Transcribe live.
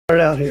Start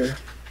out here.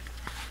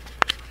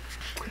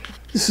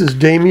 This is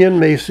Damian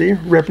Macy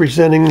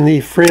representing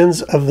the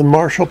Friends of the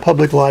Marshall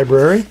Public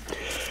Library.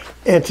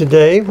 And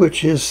today,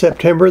 which is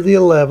September the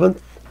 11th,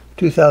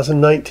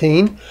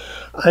 2019,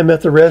 I'm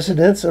at the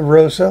residence of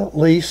Rosa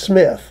Lee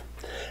Smith.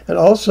 And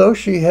also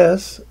she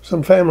has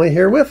some family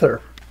here with her.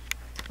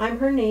 I'm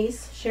her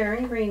niece,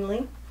 Sharon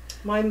Greenlee.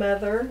 My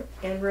mother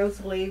and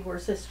Rosa Lee were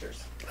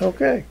sisters.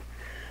 Okay.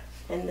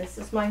 And this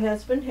is my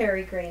husband,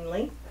 Harry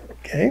Greenlee.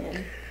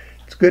 Okay.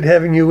 It's good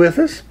having you with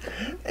us.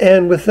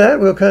 And with that,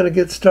 we'll kind of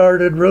get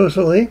started.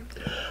 Rosa Lee,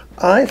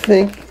 I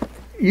think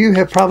you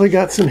have probably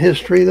got some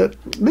history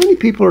that many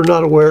people are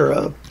not aware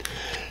of.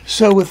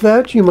 So with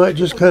that, you might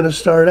just kind of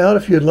start out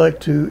if you'd like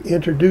to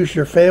introduce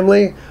your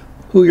family,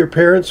 who your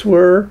parents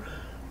were,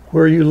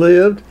 where you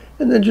lived,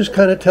 and then just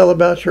kind of tell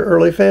about your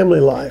early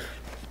family life.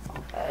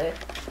 Okay.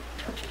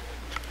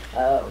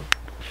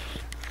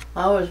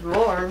 I was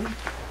born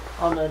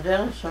on the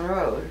Denison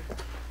Road.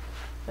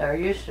 There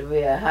used to be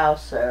a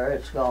house there.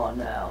 It's gone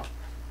now.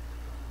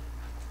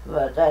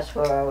 But that's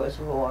where I was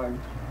born.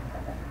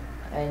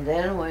 And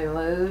then we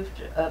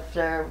moved up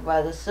there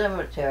by the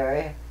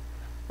cemetery,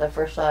 the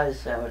Versailles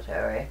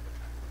Cemetery.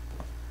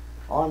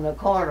 On the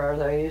corner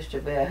there used to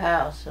be a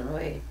house, and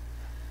we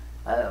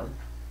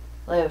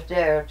lived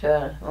there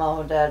till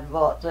Mom and Dad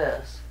bought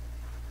this.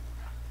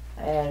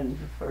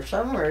 And for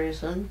some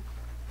reason,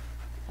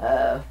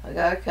 a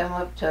guy came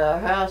up to our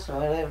house, and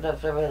we lived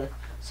up there by the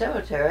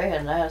cemetery,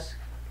 and asked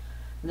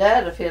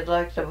Dad if he'd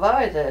like to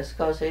buy this,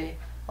 because he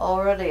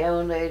already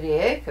owned 80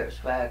 acres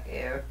back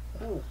here.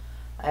 Oh.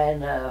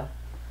 And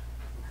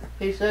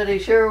he said he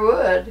sure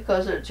would,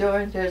 because it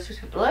joined his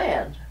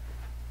land.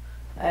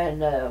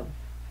 And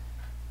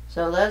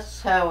so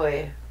that's how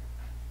we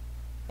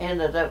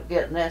ended up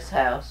getting this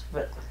house.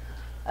 But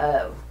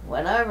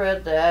when I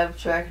read the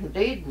abstract and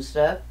deed and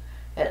stuff,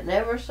 it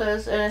never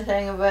says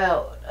anything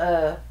about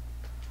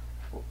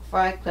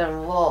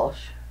Franklin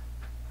Walsh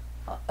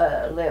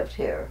lived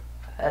here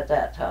at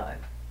that time.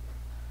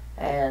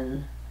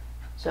 And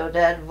so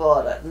Dad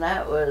bought it, and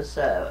that was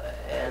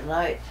in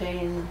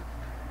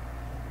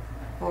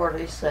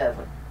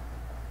 1947.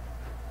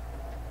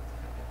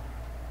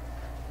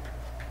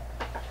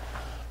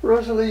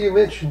 Rosa Lee, you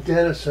mentioned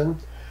Denison,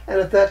 and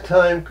at that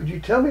time, could you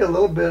tell me a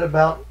little bit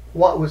about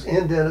what was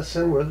in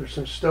Denison? Were there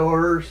some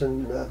stores,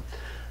 and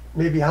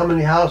maybe how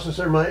many houses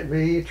there might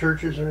be,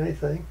 churches or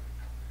anything?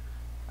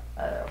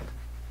 I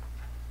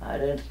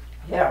didn't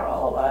hear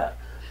all that.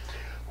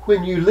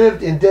 When you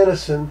lived in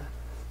Denison,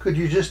 could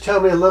you just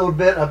tell me a little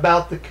bit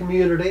about the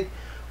community?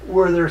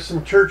 Were there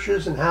some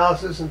churches and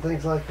houses and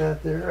things like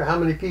that there? How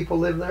many people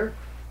lived there?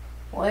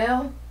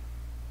 Well,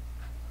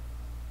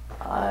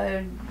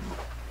 I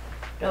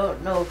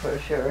don't know for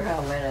sure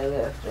how many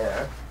lived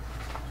there.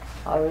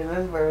 I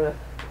remember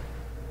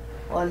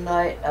one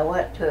night I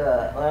went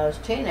to, when I was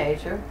a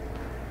teenager,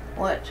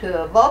 went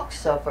to a box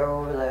supper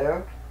over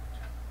there,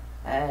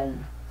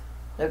 and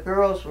the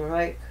girls would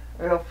make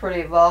real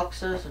pretty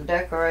boxes and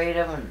decorate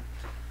them and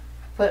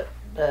put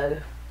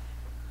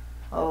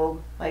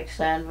make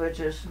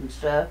sandwiches and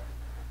stuff.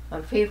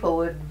 And people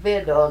would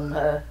bid on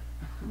the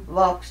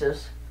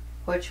boxes,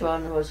 which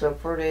one was the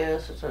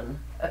prettiest and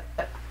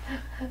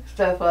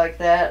stuff like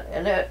that.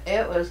 And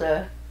it was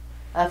a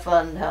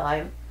fun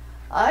time.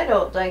 I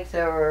don't think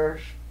there were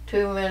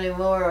too many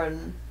more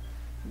in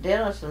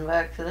Denison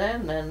back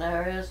then than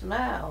there is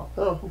now.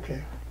 Oh,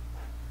 okay.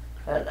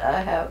 But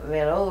I haven't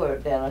been over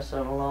at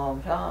Denison a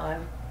long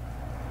time.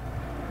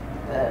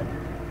 But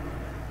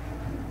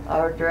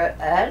our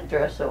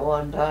address at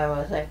one time,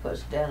 I think,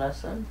 was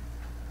Denison.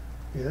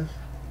 Yes.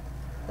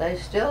 They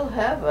still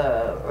have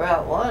a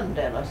Route 1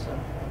 Denison.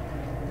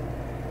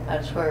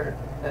 That's where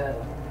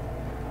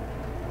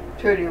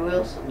Trudy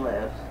Wilson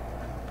lives.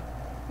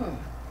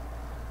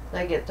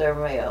 They get their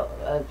mail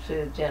up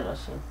to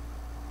Denison.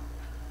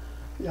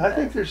 Yeah, I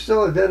think there's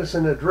still a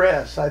Denison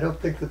address. I don't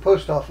think the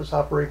post office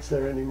operates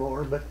there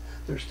anymore, but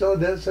there's still a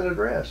Denison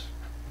address.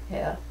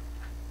 Yeah.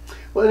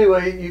 Well,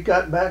 anyway, you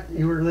got back,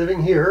 you were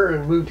living here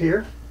and moved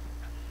here?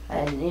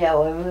 And yeah,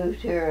 we moved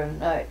here in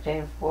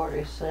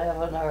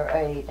 1947 or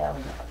 8, I'm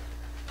not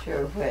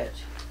sure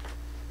which.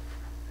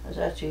 'Cause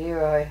that's the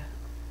year I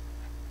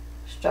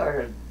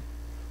started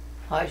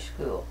high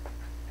school.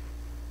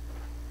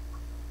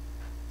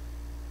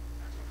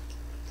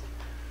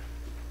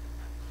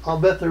 I'll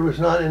bet there was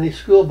not any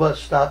school bus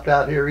stopped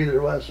out here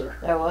either, was there?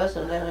 There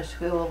wasn't any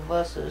school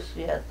buses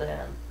yet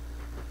then.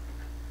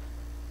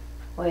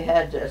 We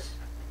had this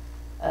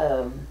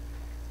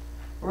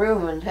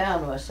room in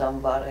town with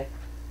somebody.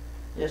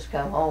 Just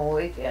come home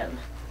weekend.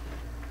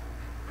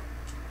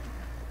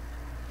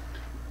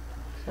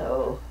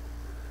 So.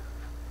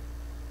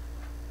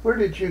 Where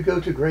did you go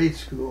to grade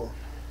school?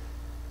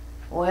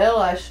 Well,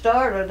 I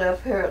started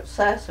up here at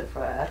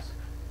Sassafras.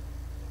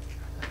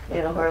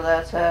 You know where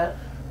that's at?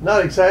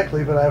 Not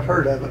exactly, but I've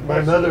heard of it. My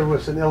Yes. mother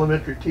was an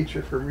elementary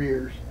teacher for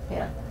years.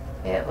 Yeah.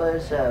 It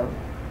was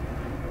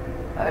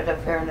right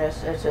up here in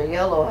this, it's a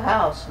yellow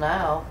house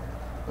now.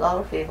 A lot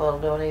of people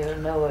don't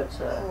even know it's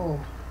a, Oh.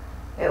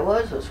 it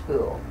was a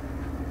school.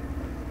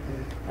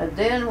 And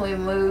then we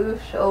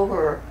moved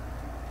over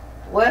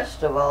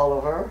west of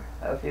Oliver,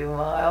 a few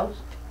miles,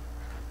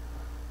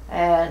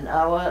 and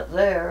I went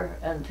there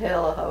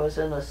until I was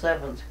in the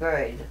 7th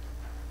grade.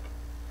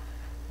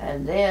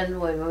 And then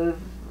we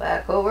moved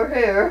back over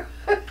here,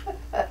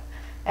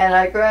 and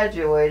I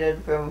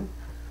graduated from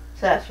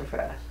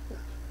Sassafras.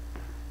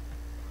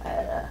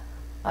 And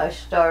I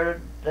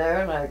started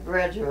there and I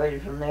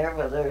graduated from there,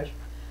 but there's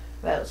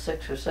about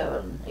 6 or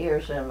 7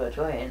 years in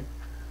between.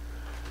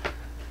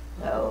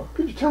 So,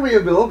 Could you tell me a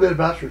little bit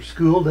about your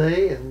school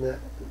day in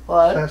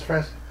what?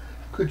 Sassafras?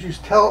 Could you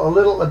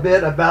tell a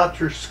bit about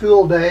your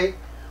school day,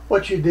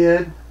 what you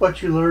did,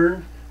 what you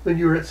learned when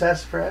you were at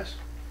Sassafras?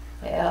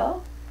 Yeah.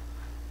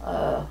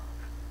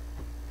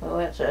 We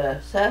went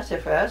to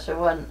Sassafras.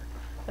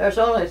 There's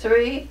only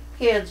 3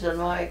 kids in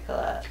my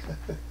class.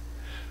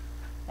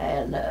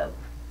 And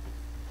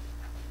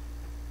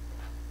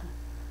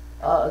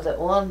that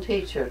one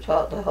teacher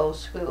taught the whole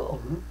school.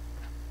 Mm-hmm.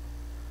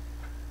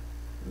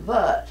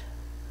 But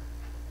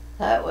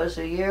that was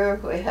the year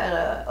we had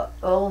a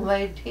old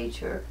maid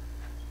teacher,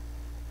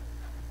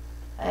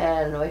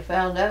 and we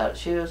found out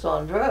she was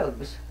on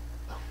drugs.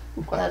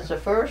 That's the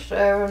first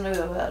I ever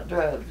knew about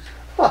drugs.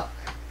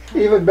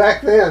 Even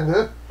back then,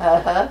 huh?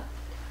 Uh-huh.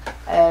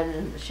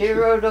 And she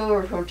rode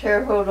over from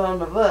Terre Haute on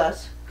the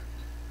bus,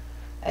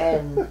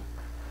 and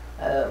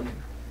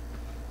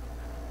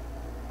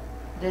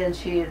then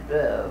she'd,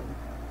 what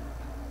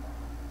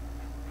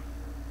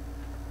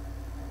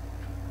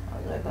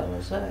was I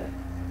gonna say?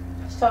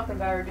 She's talking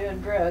about her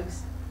doing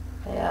drugs.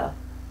 Yeah,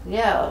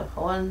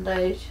 one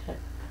day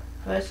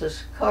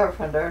Mrs.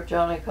 Carpenter,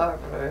 Johnny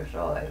Carpenter's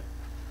wife,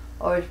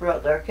 always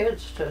brought their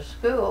kids to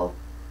school,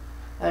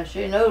 and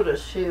she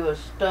noticed she was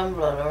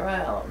stumbling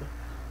around,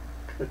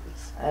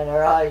 and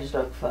her eyes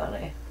looked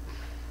funny.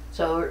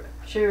 So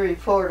she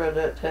reported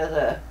it to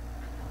the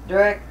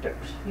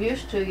directors.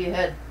 Used to, you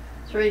had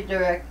 3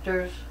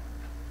 directors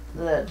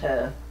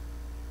that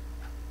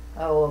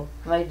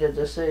made the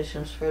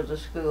decisions for the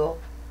school.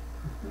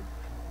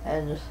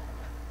 And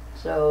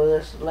so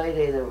this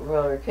lady that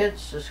brought her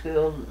kids to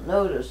school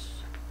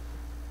noticed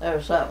there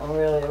was something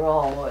really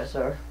wrong with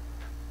her.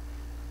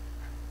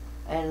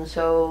 And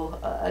so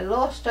I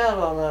lost out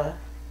on a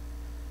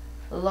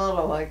lot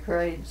of my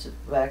grades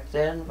back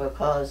then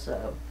because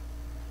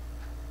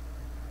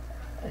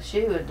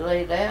she would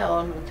lay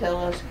down and tell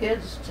us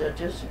kids to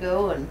just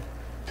go and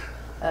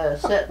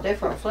set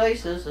different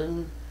places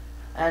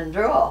and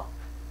draw.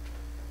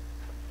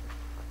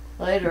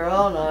 Later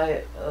on,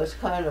 I was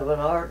kind of an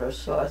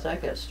artist, so I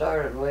think it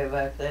started way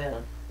back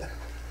then.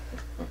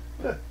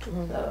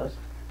 So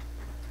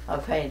I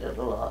painted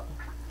a lot.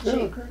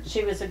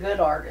 She was a good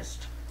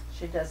artist.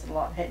 She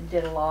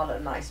did a lot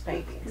of nice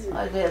paintings.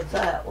 I did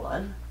that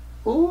one,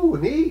 Ooh,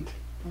 neat.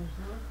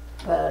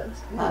 but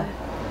I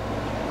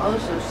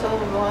mostly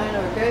sold mine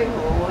or gave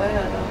them away.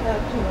 I don't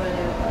have too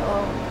many of my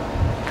own.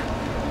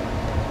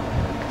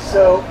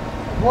 So,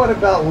 what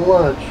about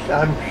lunch?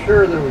 I'm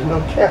sure there was no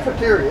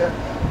cafeteria,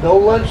 no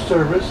lunch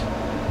service.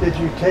 Did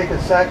you take a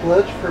sack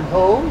lunch from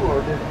home,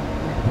 or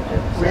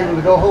were you able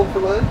to go home for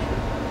lunch?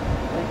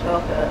 We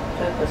took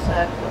a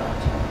sack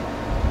lunch.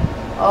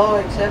 All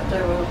except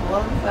there was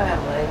one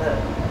family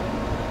that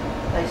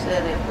they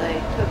said if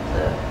they took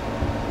the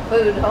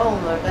food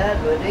home, their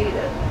dad would eat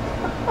it.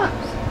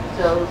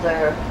 So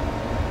their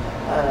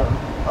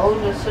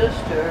oldest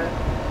sister,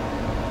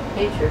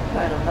 teacher,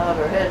 kind of nod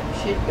her head, and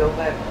she'd go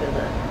back to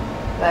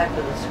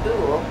the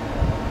school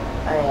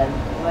and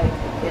make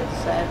the kids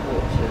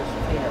sandwiches,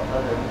 peanut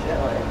butter and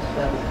jelly and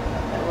stuff.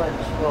 That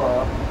wouldn't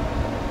spoil.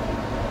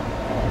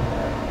 And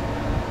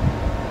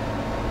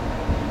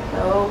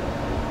so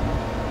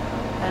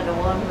had a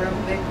one-room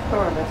big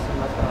furnace in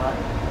the front.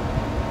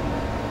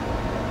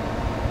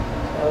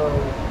 So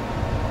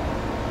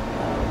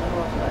I don't know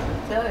if I can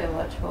tell you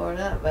much more than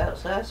that about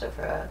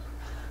Sassafras.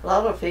 A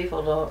lot of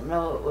people don't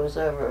know it was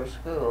ever a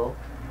school.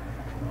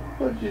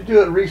 What did you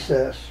do at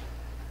recess?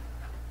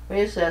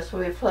 Recess,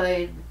 we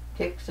played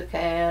kick the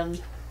can.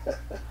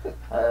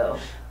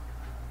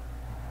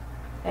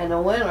 In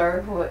the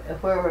winter,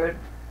 where we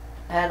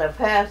had a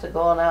path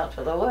going out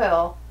to the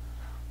well,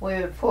 we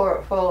would pour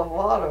it full of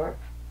water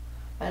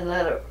and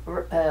let it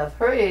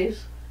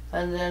freeze,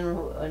 and then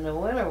in the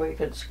winter we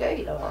could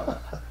skate on it.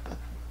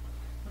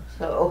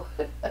 So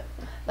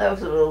that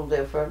was a little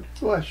different.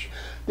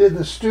 Did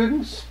the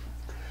students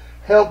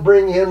help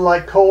bring in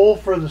like coal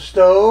for the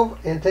stove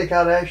and take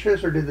out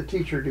ashes, or did the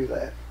teacher do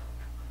that?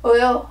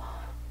 Well,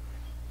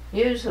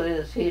 usually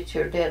the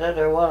teacher did it,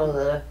 or one of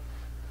the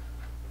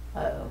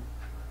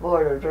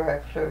board of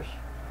directors.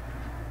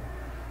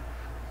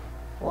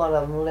 One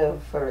of them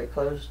lived very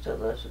close to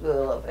the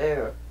school up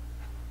here.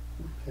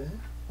 Okay.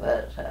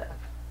 But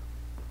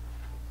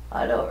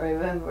I don't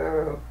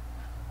remember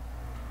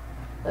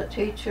the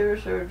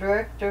teachers or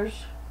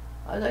directors.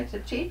 I think the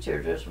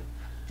teacher just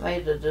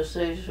made the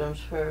decisions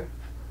for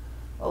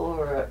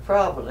over at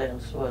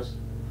Providence was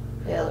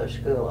the other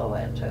school I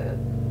went to.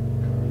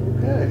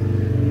 Okay.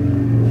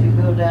 If you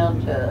go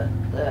down to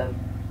the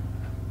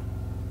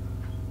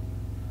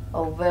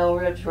Oh, Vale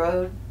Ridge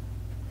Road.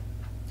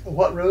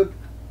 What road?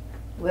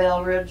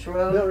 Vale Ridge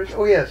Road. Mill Ridge?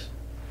 Oh, yes.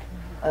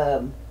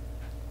 Um,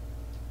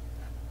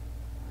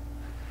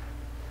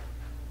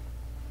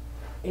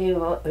 you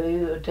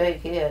would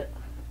take it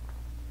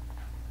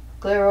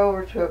clear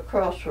over to a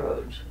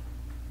crossroads,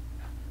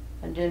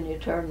 and then you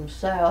turn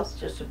south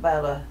just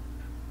about a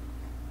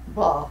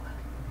block,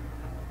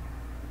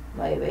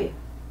 maybe,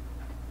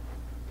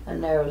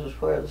 and there was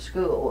where the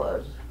school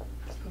was.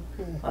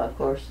 Okay. Of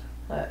course,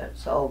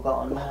 it's all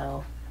gone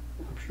now.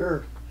 I'm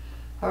sure.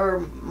 Her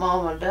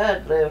mom and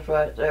dad lived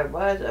right there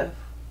by the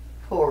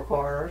Four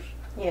Corners.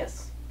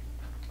 Yes.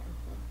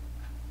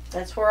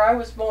 That's where I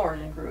was born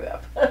and grew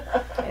up.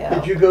 Yeah.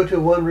 Did you go to a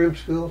one-room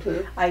school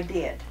too? I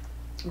did,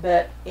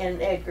 but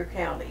in Edgar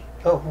County,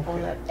 Oh,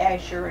 on okay. the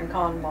Asher and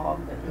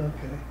Conmog, and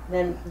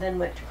Okay. then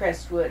went to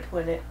Crestwood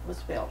when it was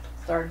built.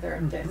 Started there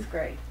in Mhm. 5th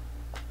grade.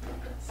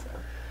 So,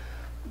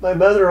 My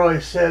mother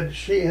always said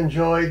she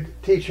enjoyed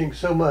teaching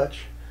so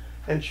much,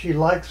 and she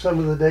liked some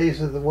of the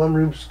days of the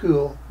one-room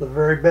school the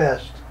very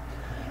best.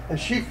 And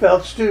she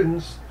felt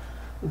students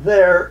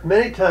there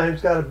many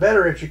times got a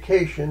better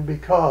education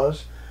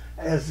because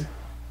as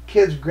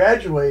kids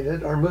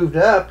graduated or moved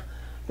up,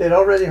 they'd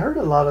already heard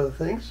a lot of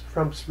the things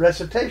from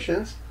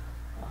recitations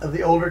of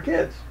the older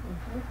kids.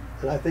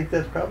 And I think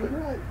that's probably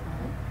right.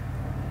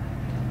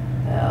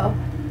 Yeah.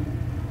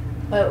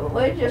 But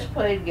we just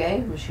played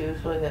games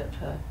usually at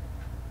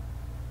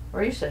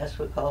recess,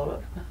 we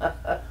called it.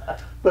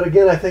 But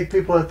again, I think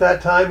people at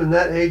that time and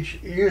that age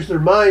used their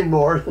mind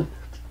more than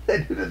they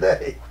do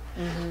today.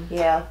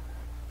 Yeah.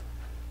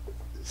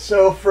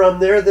 So from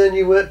there, then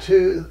you went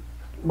to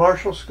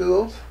Marshall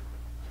schools.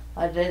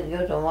 I didn't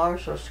go to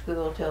Marshall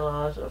School till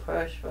I was a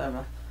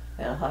freshman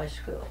in high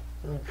school.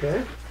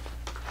 Okay.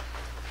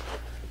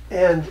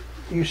 And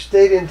you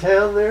stayed in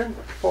town there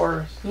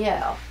for?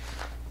 Yeah.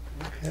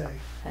 Okay.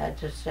 Had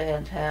to stay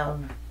in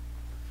town,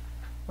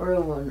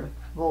 room and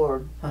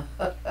board.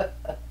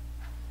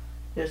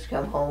 Just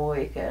come home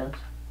weekends.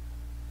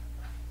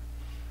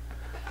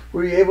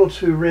 Were you able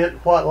to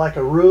rent what, like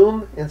a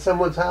room in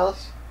someone's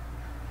house?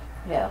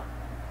 Yeah.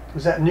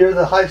 Was that near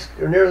the high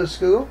school or near the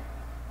school?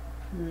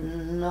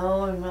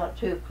 No, I'm not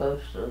too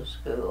close to the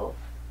school.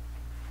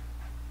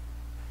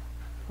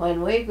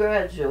 When we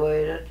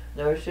graduated,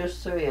 there was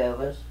just 3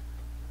 of us.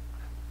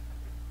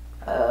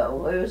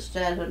 We were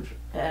standing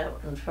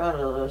out in front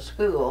of the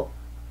school,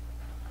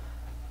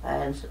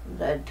 and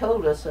they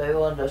told us they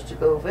wanted us to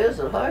go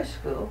visit high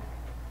school.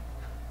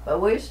 But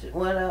we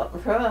went out in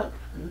front,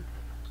 and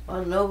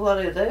wasn't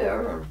nobody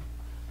there, and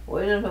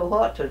we didn't know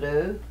what to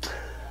do.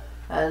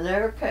 And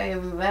there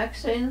came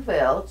Maxine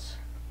Veltz.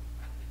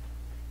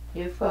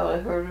 You've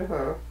probably heard of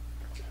her.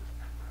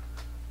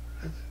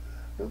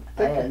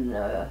 And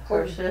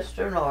her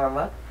sister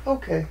Norma,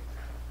 Okay.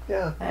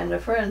 Yeah. and a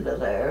friend of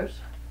theirs.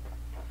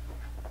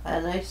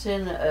 And they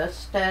seen us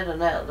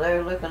standing out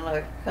there looking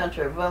like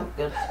country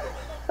bumpkins,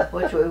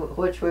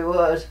 which we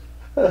was.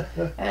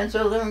 And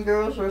so them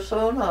girls were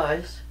so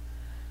nice.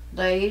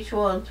 They each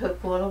one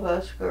took one of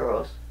us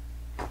girls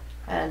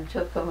and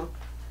took them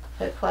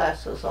to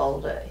classes all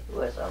day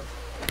with them.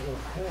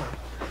 Okay.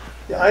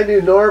 Yeah, I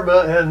knew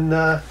Norma and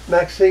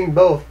Maxine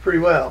both pretty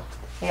well.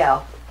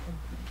 Yeah.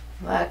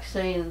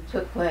 Maxine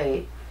took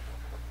me.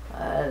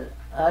 And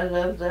I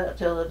loved that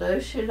till the day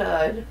she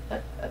died.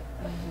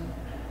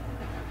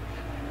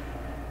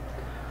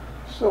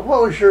 So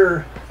what was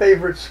your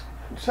favorite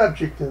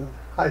subject in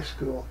high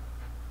school?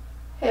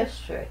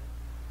 History.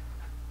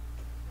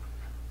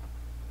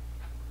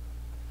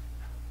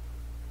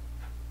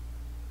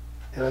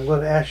 And I'm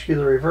going to ask you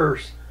the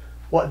reverse.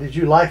 What did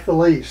you like the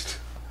least?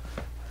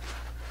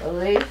 The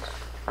least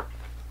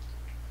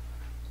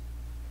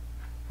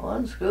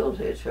one school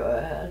teacher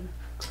I had.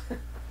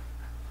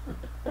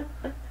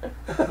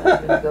 I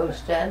could go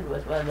stand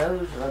with my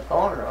nose in the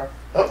corner.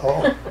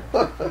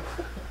 Uh-oh.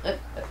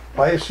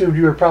 I assumed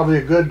you were probably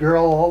a good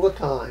girl all the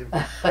time.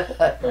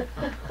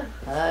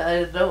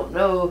 I don't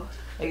know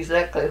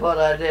exactly what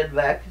I did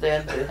back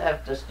then to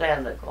have to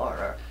stand in the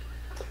corner.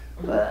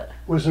 But,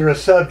 Was there a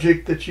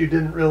subject that you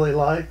didn't really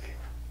like?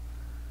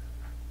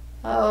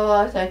 oh,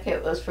 I think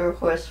it was for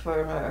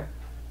whispering or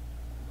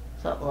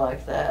something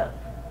like that.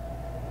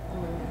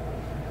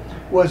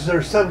 Was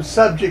there some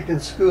subject in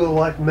school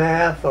like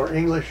math or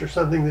English or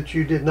something that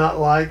you did not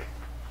like?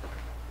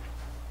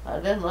 I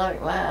didn't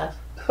like math.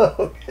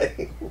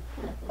 Okay.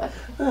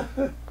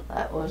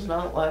 That was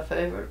not my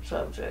favorite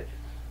subject.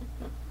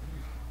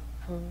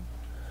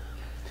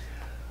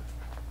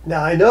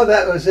 Now I know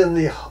that was in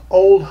the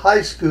old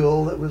high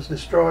school that was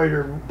destroyed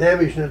or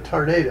damaged in a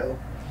tornado.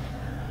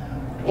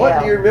 What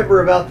do you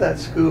remember about that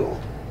school?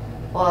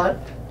 What?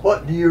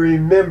 What do you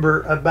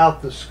remember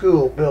about the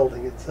school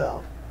building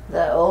itself?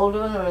 The old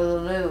one or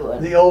the new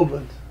one? The old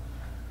one.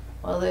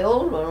 Well, the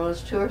old one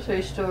was 2 or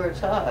 3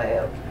 stories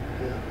high.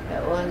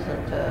 It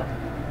wasn't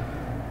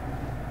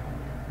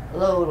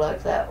low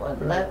like that one.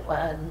 Right. That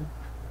one,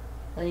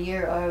 the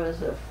year I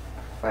was a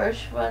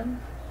freshman,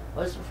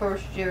 was the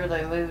first year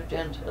they moved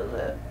into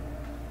the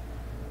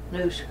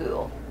new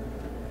school.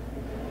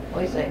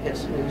 We think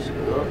it's new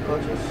school. Of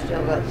course, it's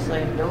still got the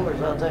same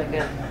doors I think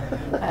it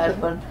had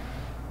when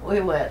we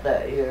went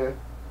that year.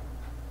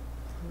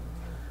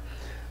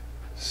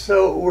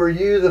 So were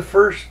you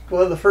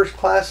one of the first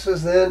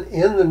classes then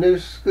in the new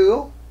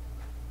school?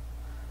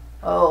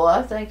 Oh,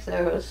 I think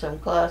there was some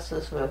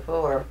classes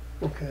before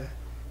Okay.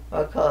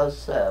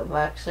 because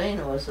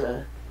Maxine was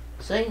a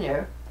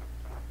senior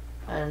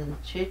and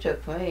she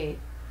took me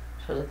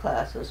to the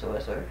classes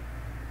with her.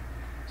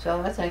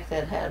 So I think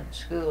they'd had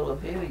school a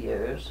few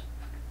years.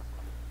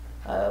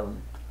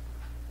 On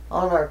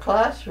our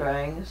class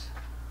rings,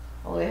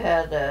 we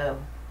had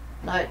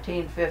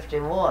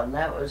 1951.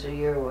 That was the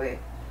year we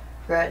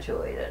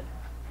graduated.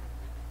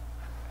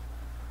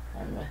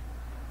 And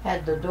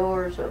had the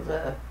doors of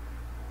the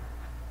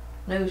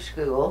new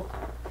school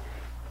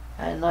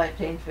and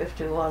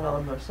 1951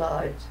 on the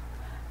sides.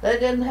 They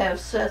didn't have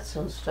sets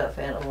and stuff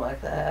in them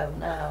like they have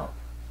now.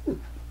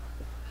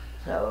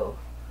 So,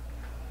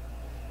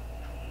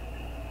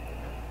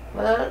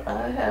 but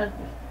I had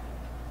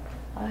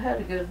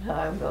a good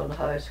time going to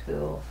high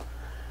school.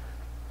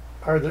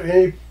 Are there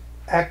any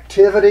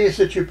activities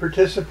that you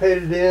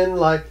participated in,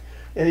 like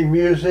any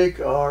music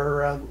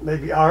or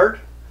maybe art?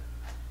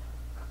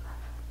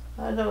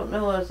 I don't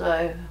know as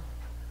I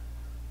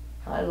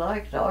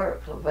liked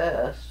art the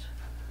best.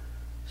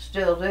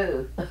 Still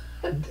do.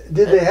 Did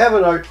they have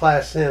an art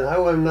class then?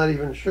 I'm not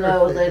even sure.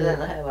 No, if they did.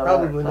 didn't have an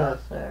Probably art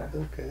class not. there.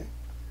 Okay.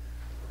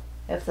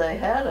 If they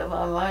had them,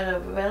 I might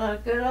have been a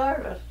good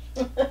artist.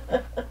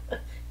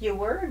 You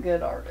were a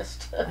good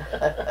artist.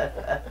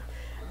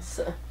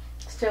 So,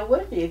 still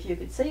would be if you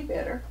could see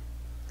better.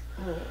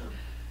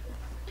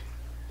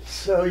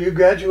 So you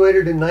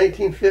graduated in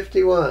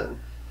 1951.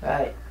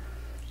 Right.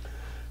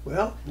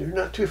 Well, you're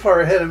not too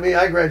far ahead of me.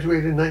 I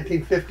graduated in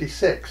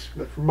 1956,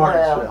 but from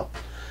Martinsville.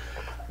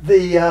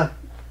 The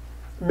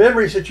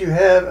memories that you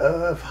have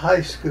of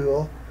high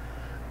school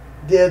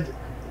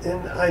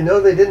and I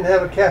know they didn't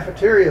have a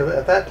cafeteria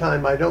at that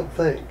time, I don't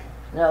think.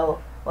 No,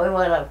 we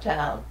went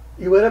uptown.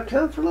 You went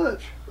uptown for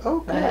lunch?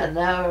 Okay. We had an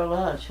hour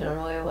lunch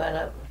and we went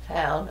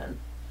uptown, and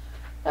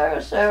there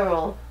were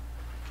several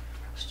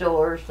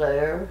stores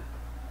there.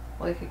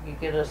 We could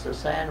get us a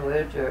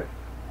sandwich or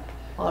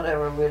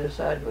whatever we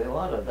decided we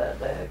wanted that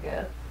day, I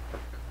guess.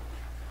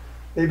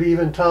 Maybe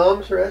even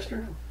Tom's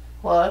restaurant?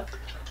 What?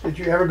 Did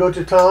you ever go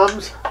to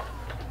Tom's?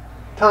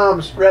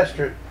 Tom's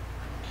restaurant.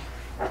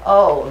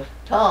 Oh,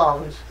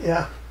 Tom's.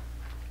 Yeah.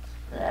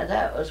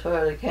 That was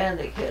where the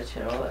candy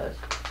kitchen was.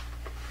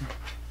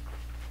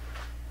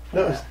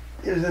 No,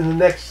 it was in the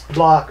next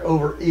block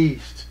over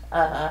east.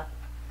 Uh-huh.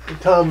 And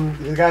Tom,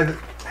 the guy that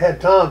had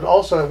Tom's,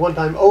 also at one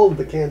time owned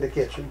the candy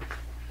kitchen.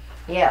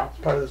 Yeah. It's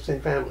part of the same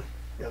family.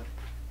 Yeah.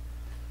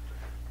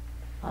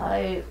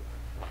 I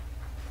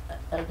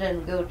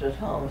didn't go to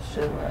Tom's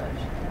too much.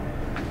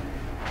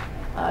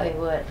 I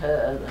went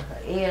to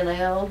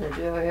E&L. Did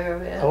you ever hear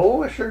of it?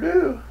 Oh, I sure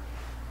do.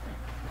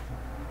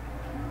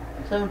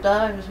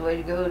 Sometimes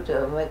we'd go to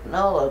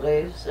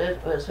McNulty's.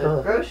 It was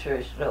a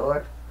grocery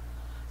store,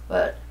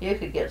 but you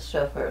could get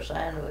stuff for a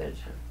sandwich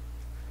and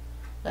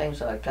things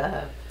like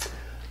that.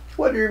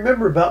 What do you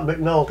remember about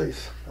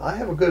McNulty's? I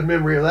have a good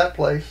memory of that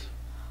place.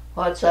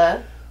 What's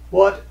that?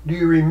 What do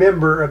you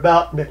remember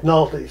about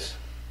McNulty's?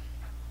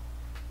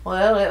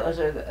 Well, it was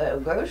a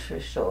grocery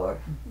store.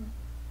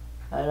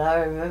 And I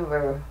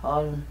remember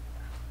on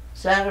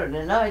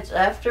Saturday nights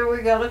after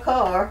we got a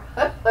car,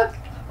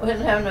 we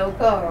didn't have no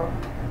car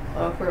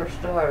when I first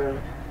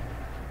started.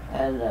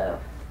 And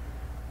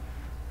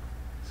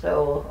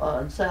so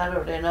on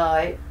Saturday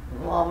night,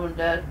 Mom and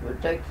Dad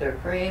would take their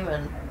cream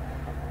and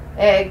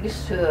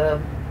eggs to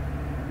a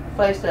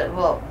place that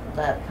bought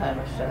that kind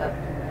of stuff.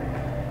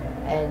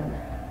 And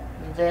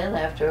then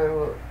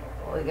after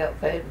we got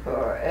paid for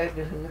our eggs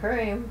and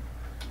cream,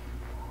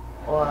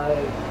 why,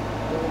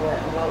 we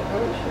went and bought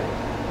groceries.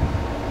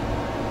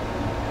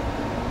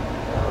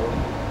 So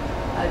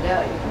I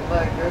doubt you can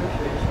buy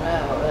groceries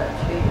now that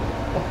cheap.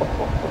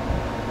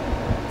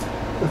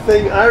 The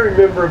thing I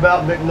remember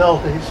about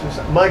McNulty's is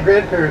my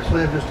grandparents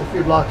lived just a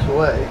few blocks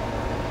away.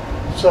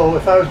 So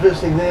if I was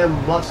visiting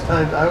them, lots of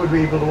times I would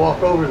be able to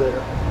walk over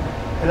there.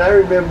 And I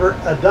remember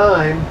a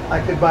dime, I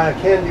could buy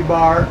a candy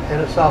bar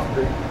and a soft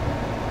drink.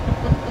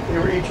 They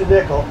were each a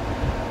nickel.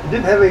 You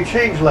didn't have any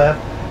change left,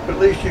 but at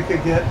least you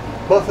could get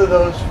both of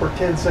those for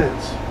 10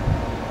 cents.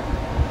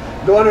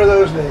 Gone are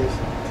those days.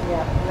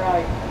 Yeah,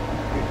 right.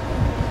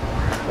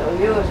 So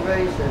you was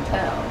raised in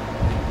town.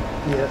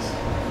 Yes.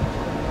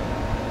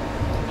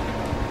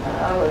 And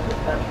I was a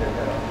country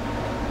girl.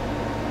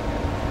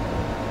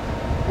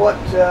 What,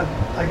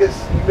 I guess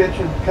you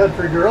mentioned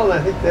country girl, and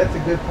I think that's a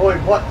good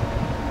point. What,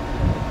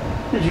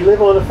 did you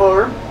live on a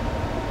farm?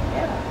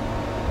 Yeah.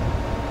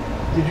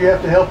 Did you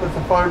have to help with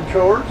the farm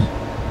chores?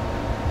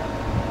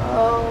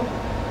 Oh,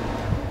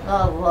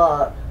 not a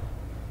lot.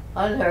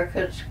 I never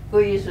could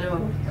squeeze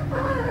them.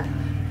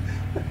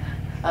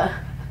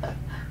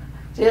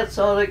 Tits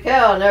on a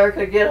cow, I never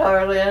could get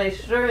hardly any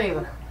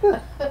stream.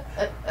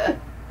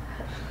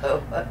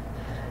 So,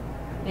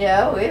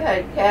 yeah, we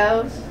had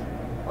cows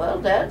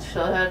Well, Dad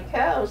still had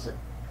cows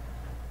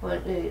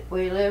when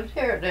we lived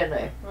here, didn't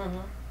he? Mm-hmm.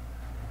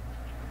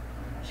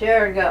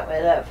 Sharon got me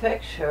that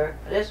picture.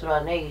 This is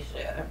my niece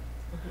there.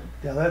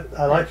 Yeah,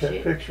 I like She-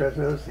 that picture. I was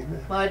noticing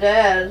that. My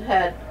dad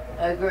had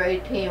a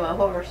great team of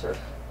horses.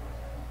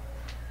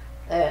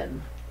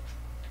 And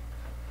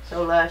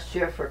so last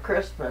year for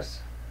Christmas,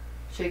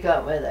 she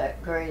got me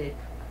that great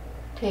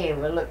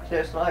team. It looked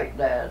just like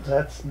Dad's.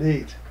 That's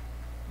neat.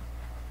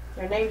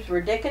 Their names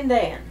were Dick and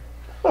Dan.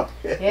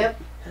 Okay.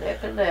 Yep, Dick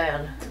and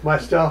Dan.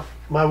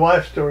 My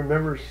wife still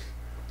remembers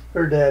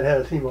her dad had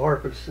a team of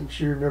horses, and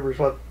she remembers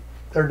what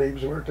their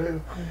names were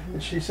too.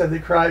 And she said they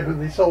cried when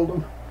they sold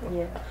them.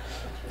 Yeah.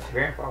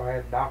 Grandpa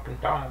had Doc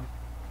and Tom.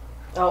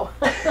 Oh.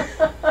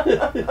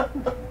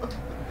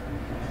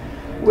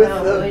 With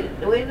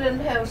No, we didn't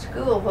have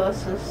school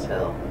buses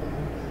till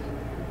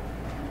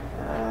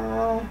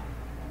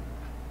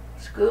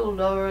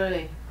school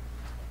already.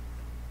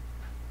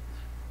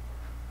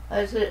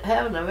 I was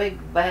having a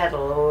big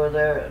battle over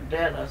there at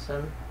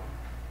Denison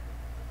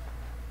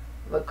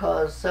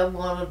because some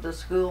wanted the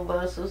school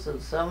buses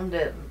and some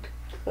didn't.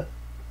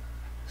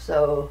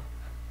 So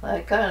I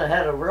kind of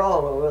had a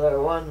brawl over there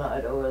one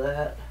night over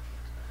that.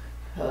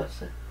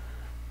 'Cause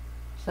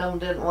some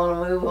didn't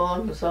want to move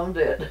on and some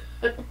did.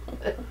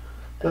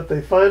 But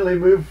they finally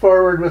moved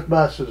forward with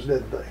buses,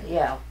 didn't they?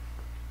 Yeah.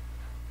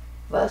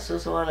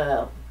 Buses went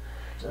out.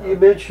 So. You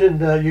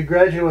mentioned you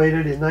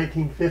graduated in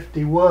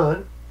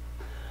 1951.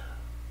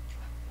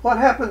 What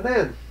happened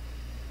then?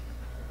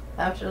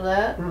 After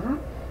that, Mm-hmm.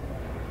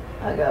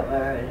 I got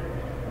married.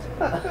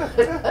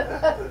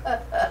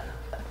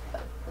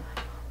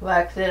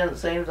 Back then, it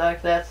seems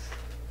like that's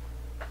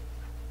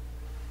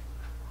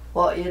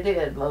what you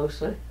did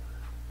mostly.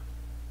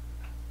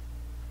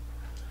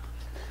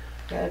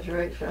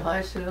 Graduate from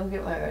high school and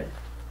get married.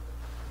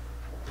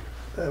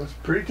 That was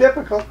pretty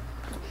typical.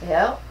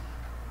 Yeah.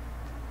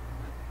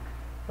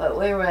 But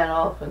we ran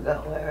off and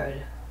got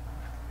married.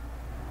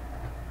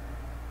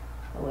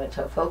 I went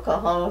to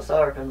Pocahontas,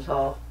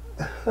 Arkansas.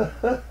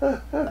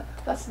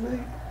 That's neat.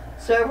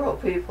 Several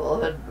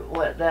people had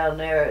went down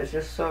there. It's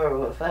just sort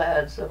of a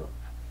fad, so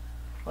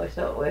we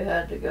thought we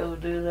had to go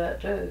do that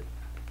too.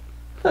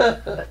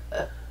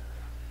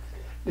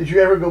 Did you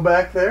ever go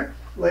back there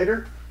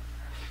later?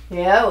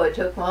 Yeah, we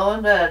took Mom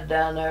and Dad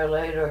down there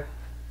later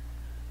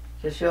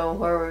to show them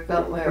where we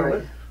got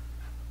married.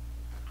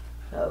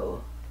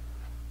 So,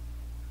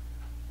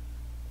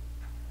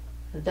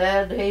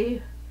 Dad,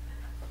 he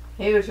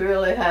was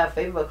really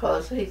happy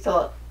because he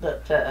thought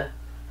that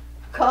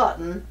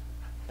cotton,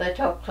 they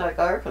talked like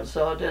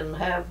Arkansas, didn't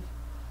have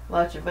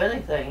much of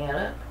anything in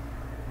it.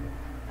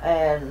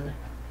 And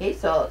he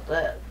thought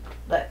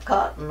that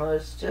cotton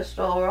was just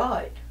all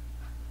right,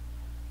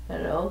 you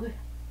know.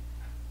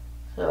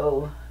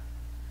 So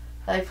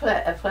they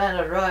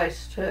planted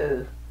rice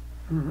too.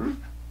 Mm-hmm.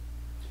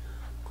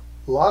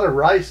 A lot of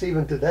rice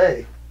even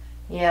today.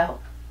 Yeah.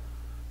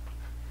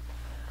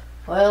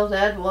 Well,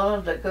 Dad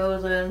wanted to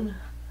go then.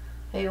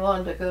 He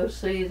wanted to go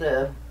see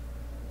them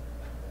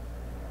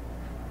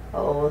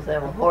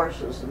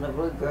horses in the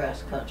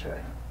bluegrass country.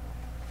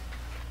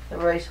 The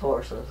race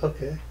horses.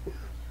 Okay.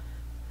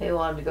 He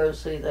wanted to go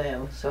see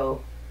them,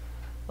 so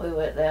we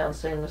went down and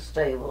seen the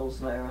stables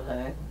and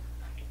everything.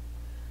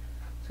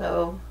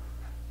 So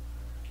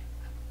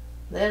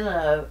then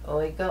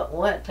we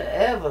went to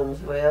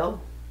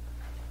Evansville,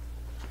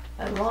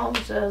 and Mom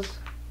says,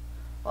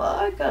 "Well,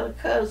 I got a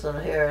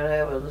cousin here in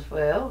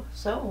Evansville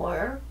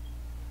somewhere."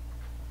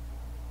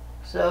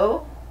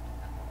 So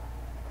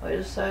we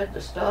decided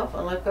to stop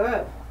and look her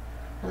up,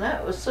 and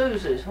that was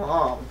Susie's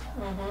mom,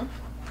 Mm-hmm.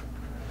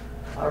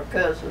 our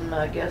cousin,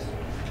 I guess,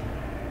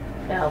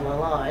 down the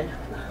line.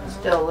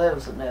 Still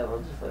lives in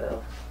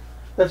Evansville.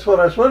 That's what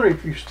I was wondering,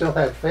 if you still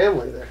have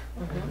family there.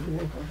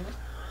 Mm-hmm.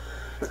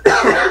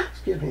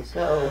 Excuse me.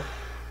 So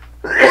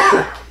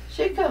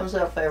she comes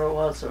up every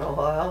once in a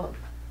while.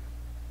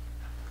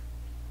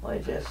 We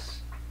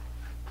just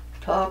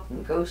talk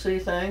and go see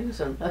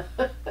things, and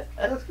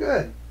That's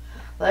good.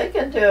 they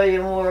can tell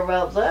you more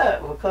about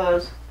that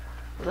because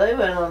they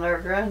went on their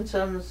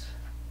grandson's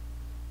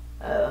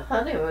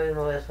honeymoon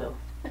with them,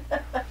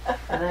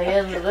 and they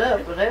ended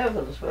up in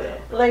Evansville.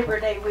 Labor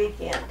Day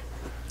weekend.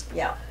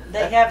 Yeah.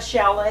 They have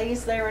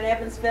chalets there in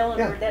Evansville in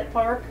Yeah. Burdette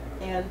Park,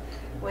 and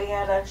we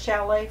had a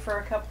chalet for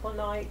a couple of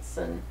nights,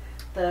 and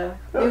the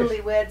Nice.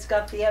 newlyweds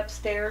got the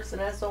upstairs,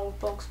 and us old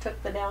folks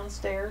took the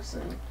downstairs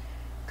and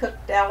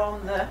cooked out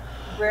on the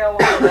grill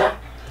on the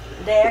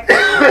deck,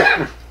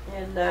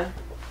 and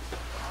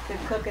could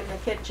cook in the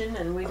kitchen,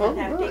 and we didn't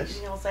Oh, have to nice.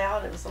 eat meals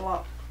out. It was a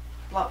lot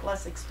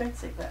less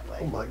expensive that way.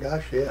 Oh my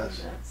gosh,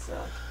 yes. And, so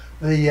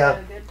The we had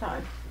a good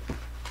time.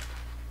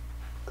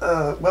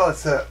 well,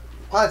 it's a,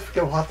 I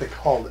forget what they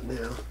called it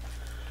now.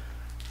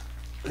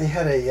 They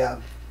had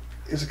it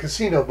was a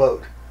casino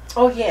boat.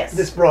 Oh yes.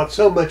 This brought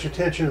so much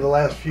attention in the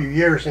last few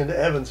years into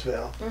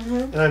Evansville, Mm-hmm.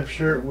 and I'm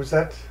sure was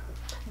that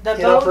The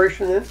in boat,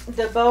 operation then?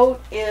 the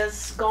boat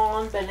is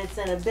gone, but it's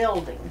in a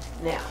building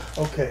now.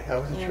 Okay, I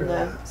wasn't sure of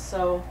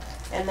that.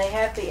 And they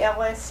have the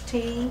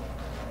LST,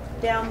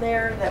 down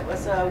there that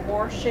was a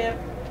warship,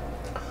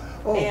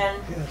 Oh,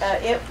 and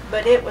yes.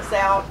 but it was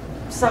out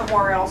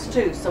somewhere else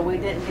too, so we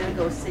didn't get to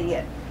go see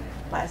it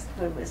last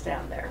when it was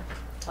down there.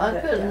 I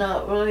But, could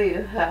not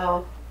believe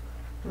how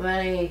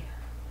many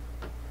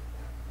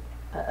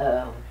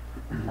of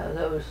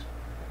those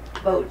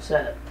boats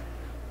that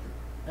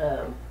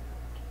and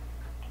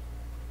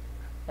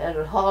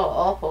it haul an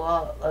awful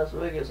lot as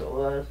big as it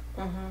was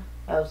Mhm.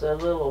 of the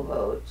little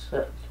boats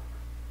that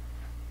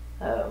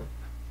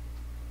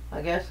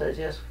I guess they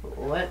just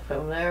went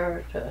from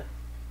there to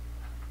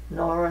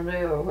Normandy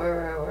or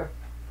wherever.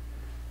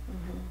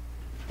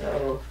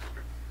 So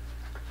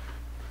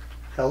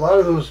A lot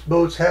of those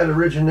boats had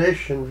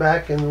origination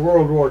back in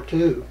World War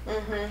II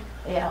Mhm.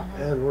 yeah,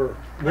 and were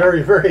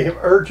very, very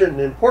urgent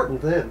and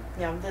important then.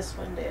 Yeah, this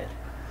one did.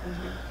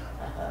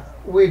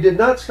 We did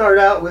not start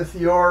out with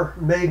your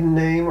maiden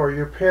name or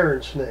your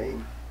parents'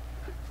 name.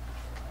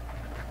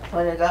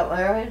 when they got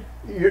married,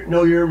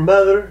 Your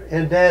mother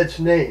and dad's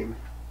name.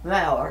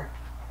 Mauer.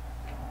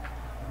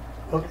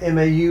 Oh,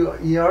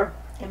 M-A-U-E-R?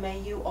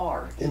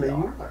 Maur.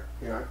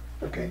 M-A-U-R.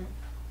 Okay.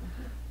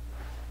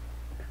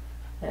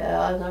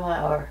 Yeah, I was a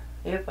Mauer.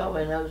 You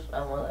probably know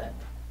some of that.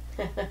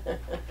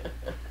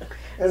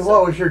 And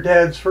what was your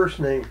dad's first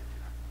name?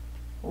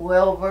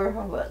 Wilbur,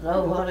 but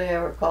nobody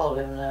ever called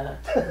him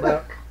that.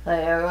 Buck.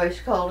 They always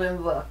called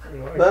him Buck.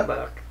 Buck?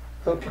 Buck.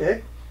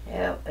 Okay.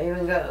 Yeah,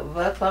 even got a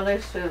Buck on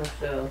his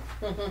tombstone.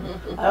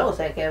 I don't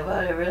think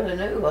anybody really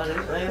knew what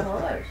his name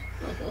was.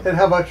 And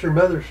how about your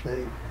mother's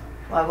name?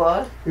 My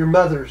what? Your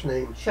mother's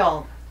name?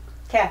 Sean.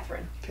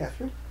 Catherine.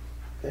 Catherine?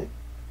 Okay.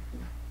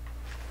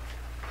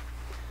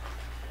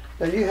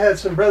 Now you had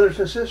some brothers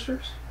and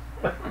sisters?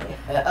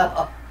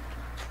 Yeah.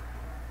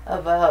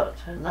 About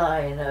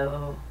 9 of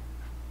them.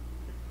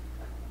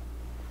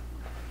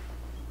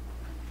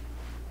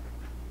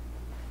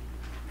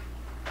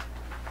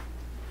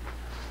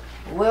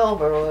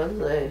 Wilbur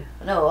was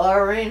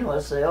Irene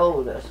was the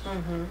oldest.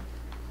 Mhm.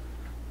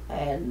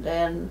 And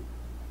then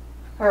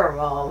her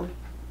mom,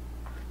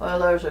 well,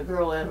 there's a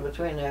girl in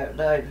between there that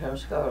died from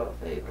scarlet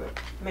fever.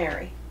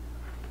 Mary.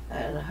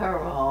 And her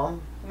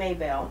mom,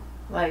 Maybelle.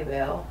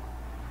 Maybelle.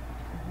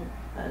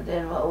 And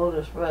then my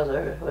oldest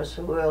brother was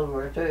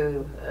Wilbur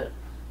too.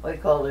 We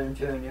called him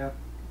Junior.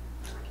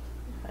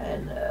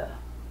 And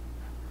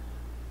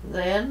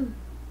then,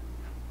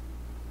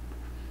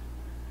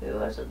 who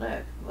was it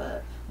next?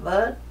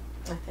 Bud?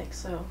 I think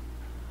so.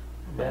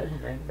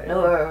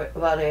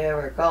 Nobody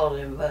ever called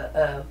him,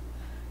 but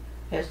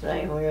his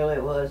name really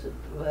wasn't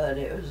Bud,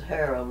 it was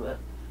Harold, but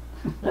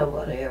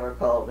nobody ever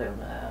called him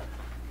that.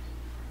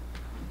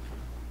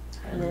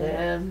 And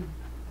then,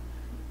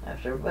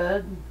 after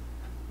Bud,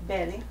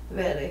 Betty.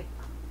 Betty.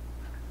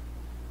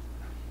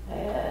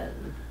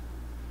 And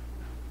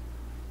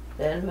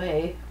then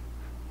me.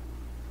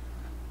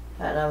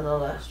 And I'm the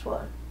last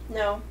one.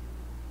 No.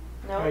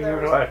 No, Well, there you're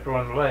the was, last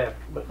one left,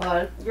 but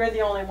What? you're the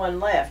only one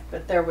left,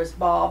 but there was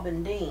Bob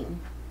and Dean.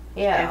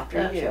 Yeah,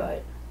 After that's you.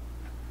 right.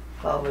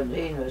 Bob and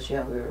Dean was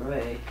younger than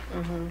me.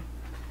 Mm-hmm.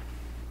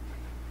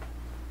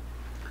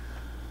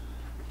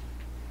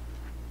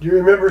 Do you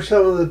remember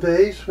some of the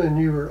days when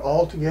you were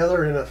all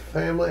together in a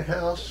family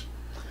house?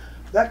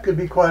 That could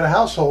be quite a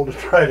household to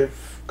try to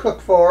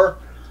cook for,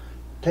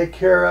 take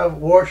care of,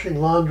 washing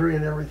laundry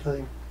and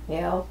everything.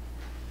 Yeah.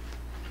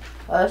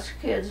 Us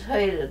kids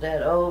hated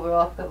that old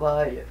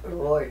rockabye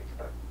Roy.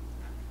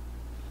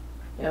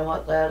 You know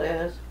what that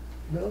is?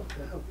 No?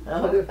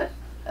 No.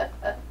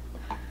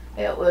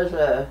 It was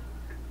a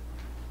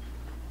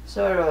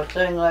sort of a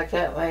thing like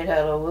that made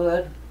out of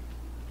wood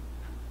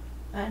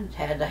and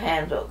had the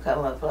handle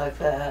come up like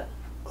that.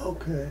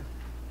 Okay.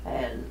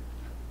 And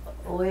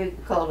we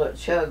called it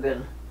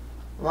chugging.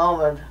 Mom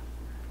would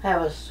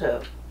have us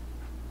to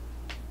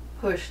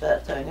push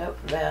that thing up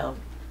and down.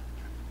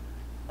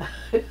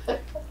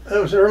 That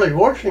was an early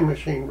washing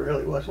machine,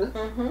 really, wasn't it?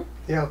 Mm-hmm.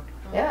 Yeah.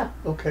 Yeah,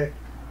 Okay.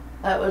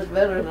 that was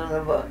better than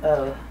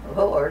a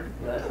board,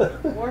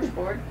 but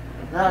Washboard.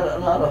 not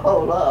a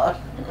whole lot.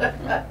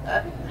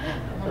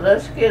 But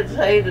us kids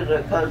hated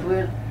it because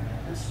we'd,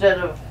 instead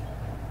of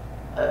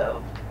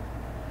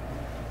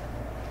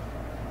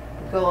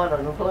going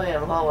and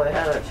playing while we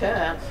had a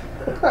chance,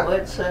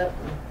 we'd sit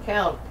and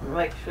count and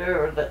make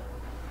sure that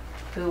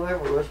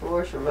whoever was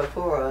washing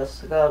before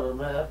us got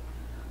enough.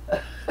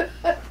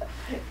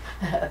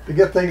 To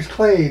get things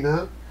clean,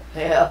 huh?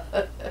 Yeah.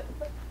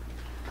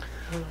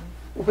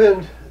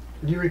 When,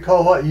 do you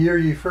recall what year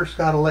you first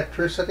got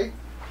electricity?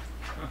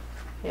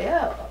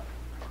 Yeah.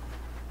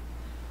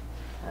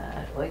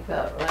 We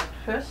got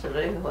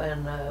electricity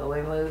when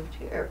we moved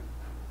here.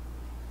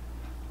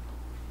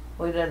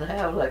 We didn't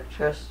have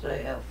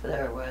electricity up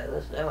there by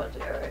the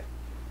cemetery.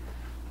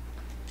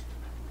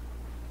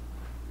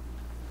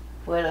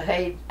 We'd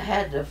have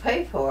had to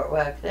pay for it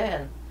back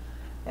then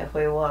if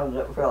we wanted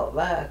it brought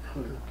back.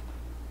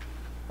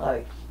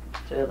 Like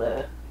to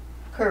the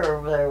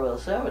curve there with the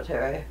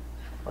cemetery.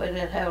 We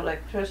didn't have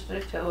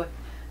electricity till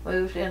we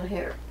moved in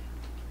here.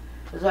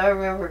 Because I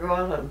remember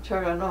going and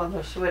turning on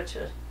the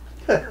switches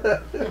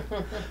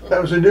That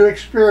was a new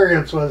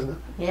experience, wasn't it?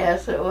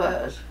 Yes, it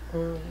was.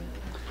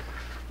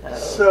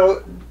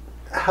 So,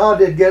 how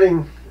did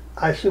getting,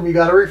 I assume you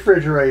got a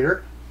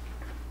refrigerator,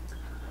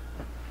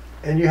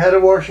 and you had a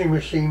washing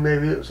machine,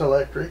 maybe it was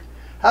electric.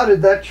 How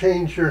did that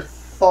change your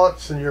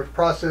thoughts and your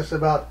process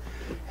about,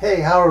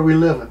 hey, how are we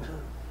living?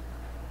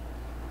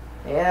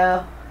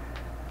 Yeah,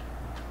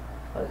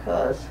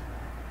 because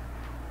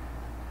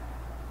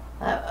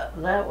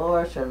that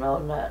washing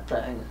on that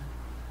thing,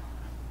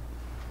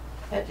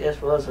 it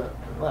just wasn't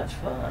much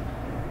fun.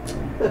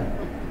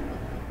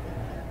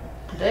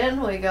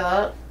 Then we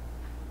got,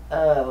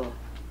 when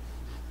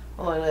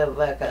we lived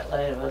back at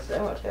Lanham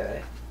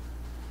Cemetery,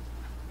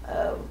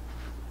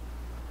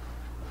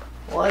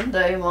 one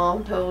day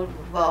Mom told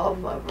Bob,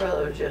 my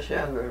brother was just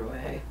younger than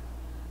me.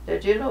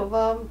 Did you know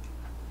Bob?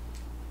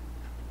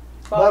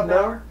 Bob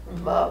Maurer?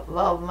 Bob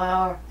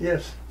Maurer?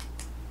 Yes.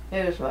 He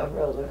was my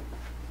brother.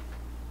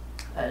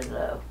 And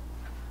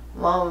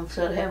Mom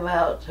sent him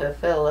out to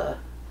fill a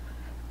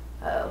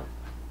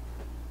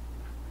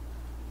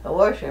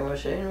washing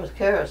machine with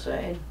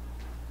kerosene.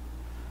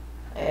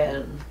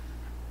 And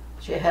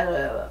she had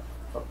a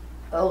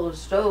old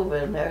stove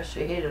in there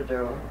she heated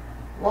her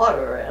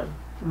water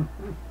in.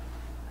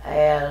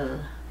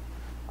 And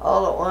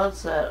all at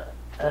once that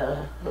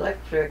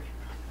electric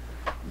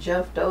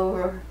jumped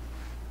over,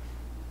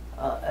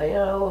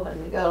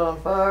 and got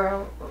on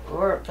fire,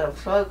 worked the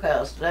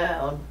smokehouse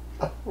down,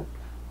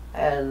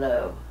 and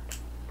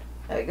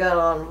it got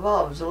on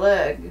Bob's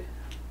leg,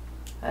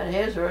 and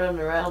he was running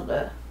around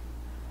the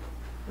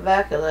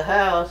back of the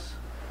house,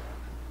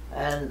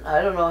 and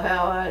I don't know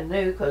how I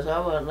knew because I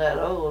wasn't that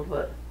old,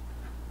 but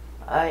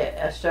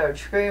I started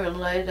screaming,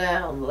 lay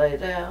down,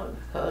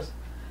 because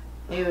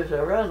he was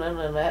a-running,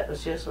 and that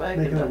was just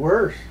making it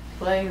worse.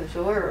 Flames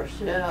worse,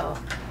 yeah.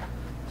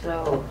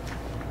 So,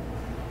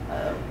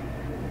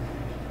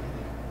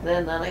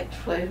 then the next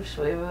place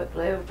we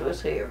lived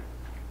was here,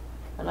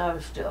 and I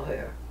was still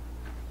here.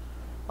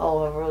 All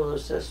my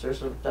brothers and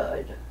sisters have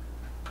died.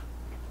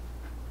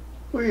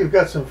 Well, you've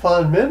got some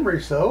fond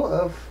memories, though,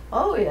 of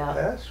Oh yeah.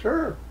 that,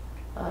 sure.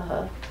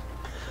 Uh-huh.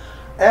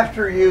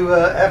 After you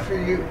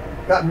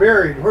got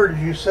married, where did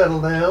you settle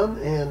down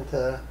and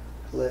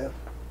live?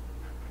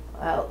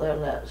 Out there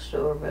in that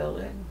store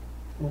building.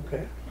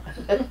 Okay.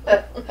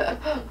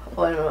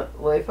 When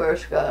we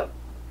first got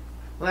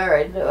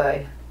married,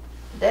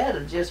 Dad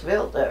had just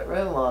built that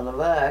room on the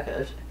back.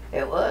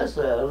 It was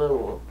a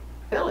little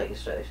filling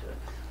station.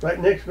 Right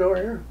next door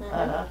here?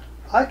 Uh-huh.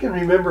 I can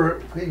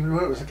remember even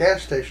when it was a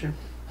gas station.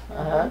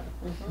 Uh-huh.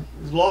 It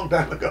was a long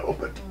time ago,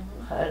 but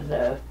And,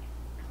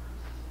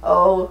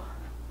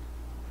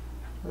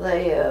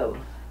 the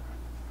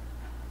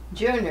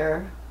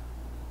Junior,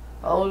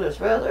 oldest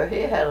brother,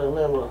 he had a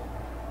little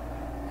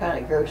kind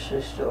of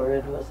grocery store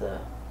in with a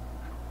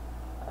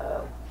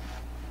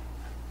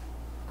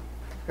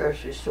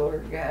grocery store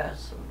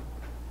gas. And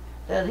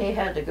then he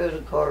had to go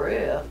to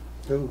Korea,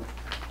 ooh,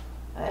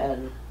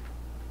 and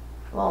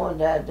Mom and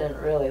Dad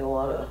didn't really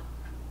want to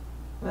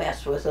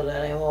mess with it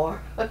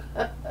anymore.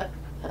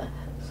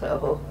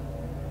 So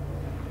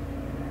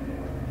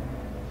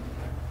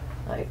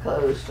I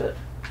closed it.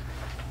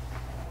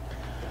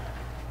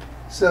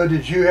 so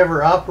did you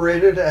ever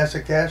operate it as a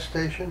gas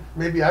station?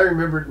 Maybe I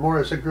remember it more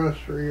as a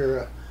grocery or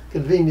a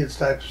convenience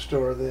type of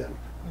store then.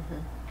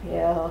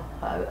 Yeah,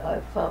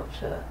 I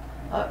pumped,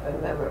 I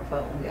remember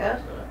pumping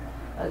gas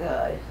in a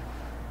guy's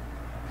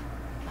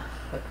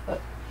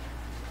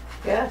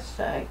gas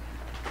tank.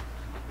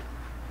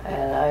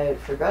 And I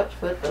forgot to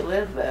put the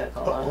lid back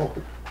on.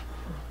 Uh-oh.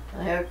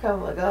 And here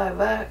come the guy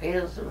back. He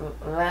was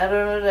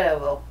madder than the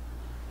devil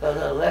because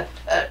I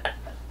left that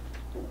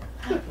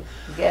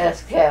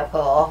gas cap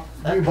off.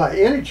 Do you by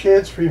any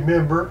chance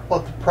remember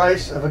what the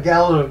price of a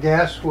gallon of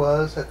gas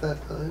was at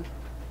that time?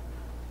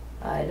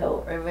 I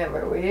don't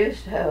remember. We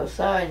used to have a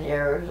sign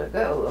years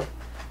ago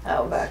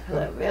out back of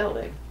that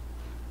building.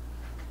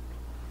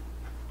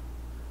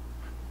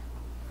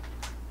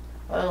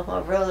 Well,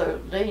 my brother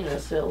Dean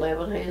is still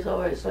living. He's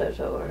always lived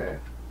over here.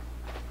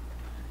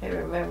 He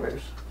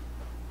remembers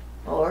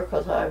more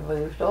because I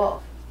moved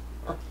off.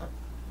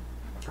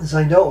 As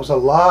I know, it was a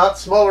lot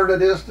smaller than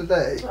it is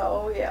today.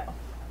 Oh, yeah.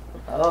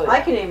 Oh, yeah.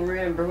 I can even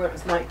remember when it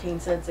was 19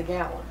 cents a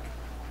gallon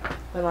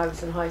when I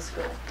was in high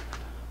school.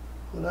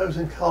 When I was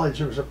in college,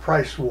 there was a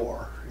price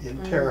war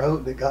in Terre Haute,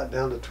 and it got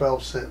down to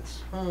 12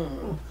 cents.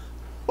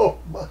 Oh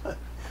my!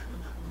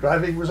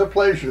 Driving was a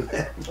pleasure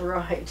then.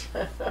 Right.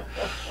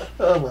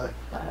 Oh my!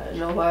 I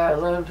know where I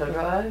learned to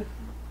drive.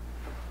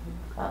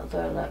 Out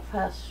there in that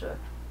pasture.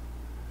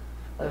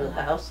 There's a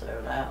house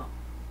there now.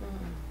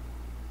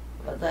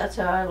 But that's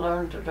how I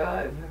learned to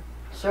drive.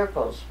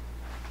 Circles.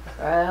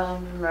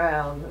 Round and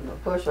round. And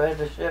of course I had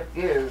to shift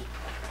gears.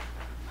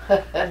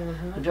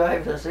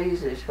 Drive as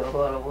easy as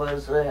what it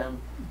was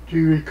then. Do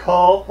you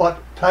recall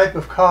what type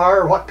of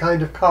car or what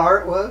kind of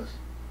car it was?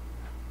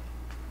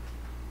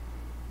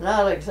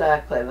 Not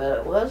exactly, but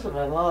it wasn't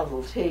a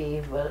Model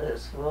T, but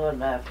it's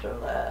one after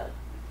that.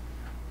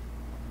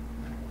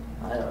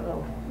 I don't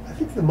know. I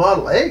think the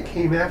Model A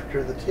came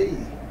after the T.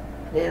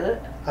 Did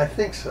it? I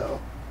think so.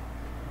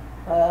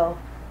 Well,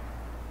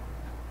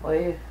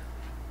 we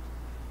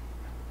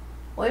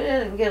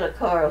didn't get a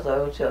car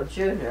though till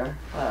junior.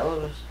 My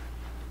oldest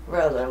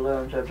brother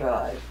learned to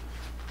drive,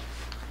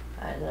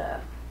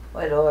 and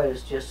we'd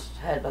always just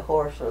had the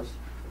horses.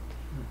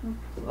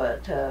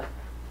 But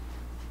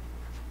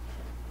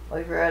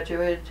we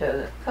graduated to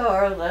the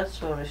car. That's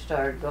when we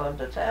started going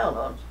to town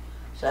on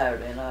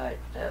Saturday night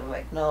to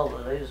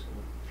McNaldy's,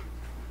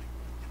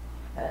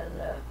 and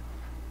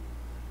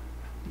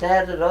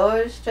Dad would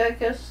always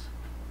take us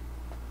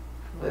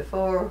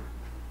before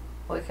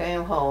we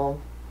came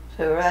home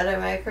to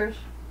Rademacher's.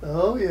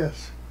 Oh,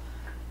 yes.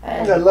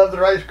 And I love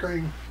their ice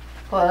cream.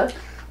 what?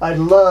 I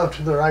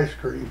loved their ice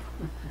cream.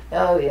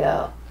 Oh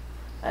yeah,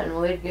 and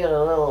we'd get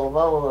a little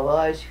bowl of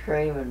ice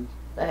cream, and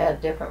they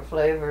had different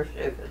flavors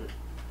you could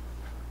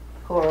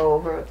pour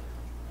over it.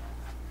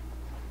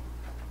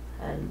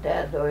 And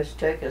Dad would always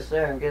take us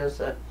there and get us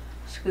a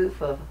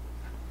scoop of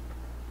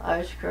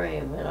ice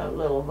cream in a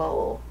little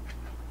bowl,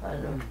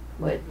 and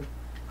we'd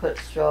put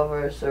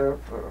strawberry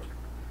syrup or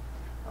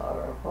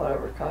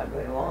whatever kind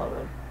we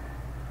wanted.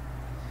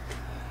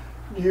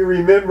 Do you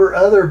remember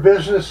other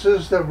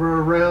businesses that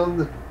were around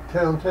the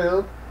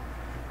town?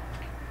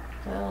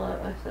 Well,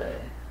 let me see.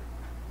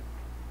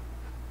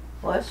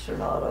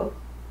 Western Auto.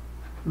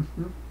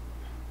 Mm-hmm.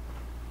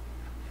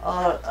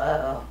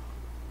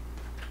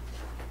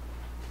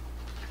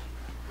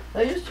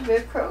 There used to be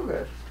a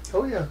Kroger's.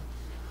 Oh, yeah.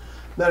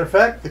 Matter of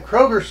fact, the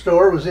Kroger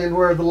store was in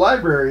where the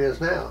library is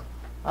now.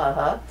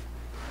 Uh-huh.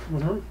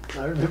 Mm-hmm.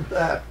 I remember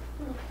that.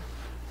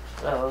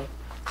 So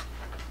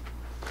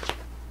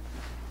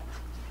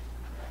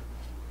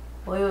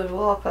we would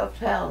walk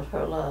uptown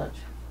for lunch.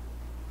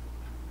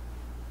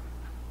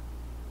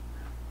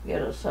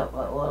 Get us something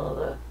at one of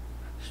the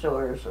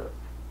stores that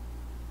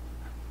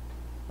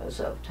was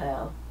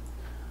uptown.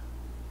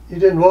 You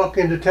didn't walk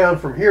into town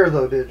from here,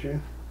 though, did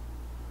you?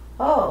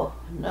 Oh,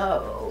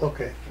 no.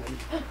 Okay.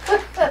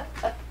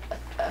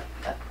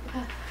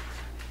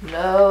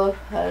 No,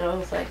 I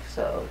don't think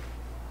so.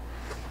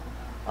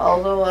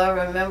 Although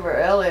I remember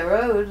Ellie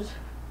Rhodes,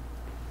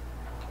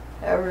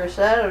 every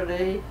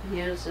Saturday,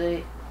 you'd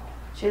see,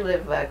 she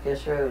lived back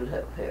this road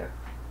up here,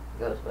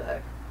 goes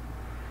back.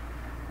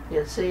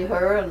 You'd see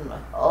her and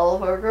all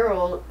of her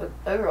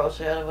girls,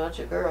 she had a bunch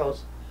of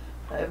girls,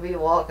 they'd be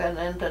walking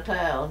into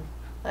town.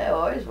 They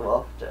always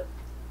walked it.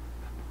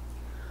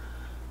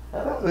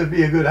 That would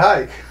be a good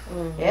hike.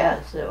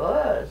 Yes, it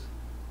was.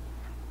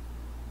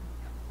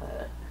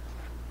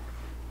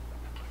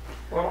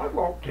 Well, I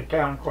walked to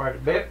town quite a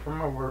bit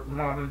from over at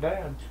Mom and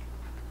Dad's.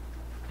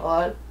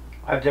 What?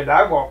 I said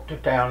I walked to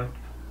town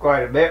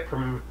quite a bit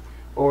from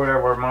over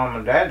there where Mom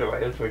and Dad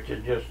lives, which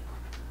is just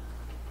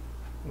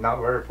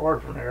not very far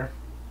from here.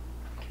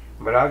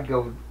 But I'd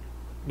go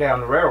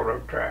down the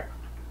railroad track.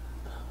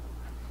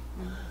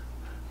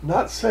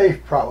 Not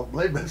safe,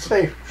 probably, but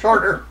safe,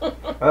 shorter.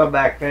 Well,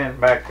 back then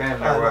there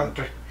wasn't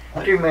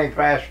too many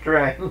fast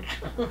trains.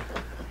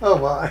 Oh,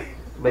 my.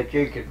 But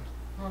you could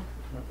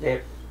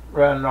it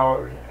run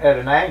at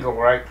an angle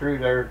right through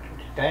there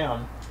to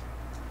town.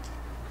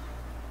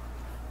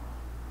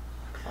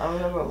 I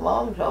remember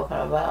Mom talking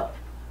about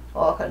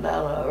walking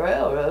down the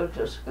railroad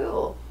to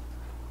school.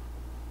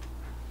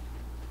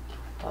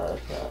 There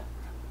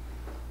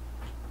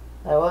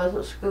was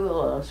a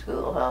school and a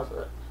schoolhouse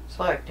at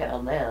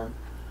Spiketown then.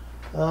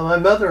 My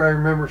mother, I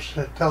remember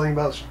telling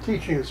about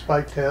teaching at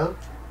Spiketown.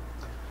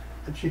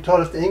 And she taught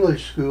at the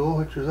English school,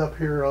 which was up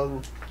here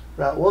on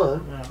Route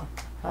 1. Yeah.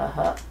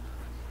 Uh-huh.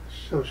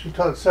 So she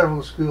taught at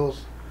several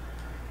schools.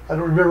 I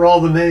don't remember all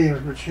the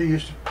names, but she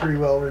used to pretty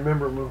well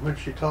remember when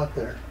she taught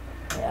there.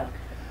 Yeah.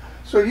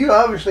 So you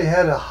obviously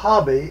had a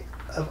hobby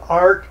of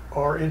art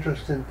or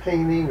interest in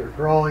painting or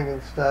drawing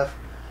and stuff.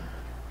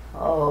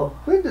 Oh,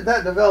 When did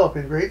that develop?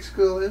 In grade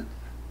school then?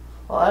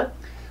 what?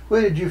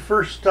 When did you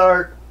first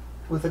start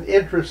with an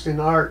interest in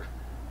art?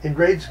 In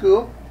grade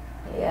school?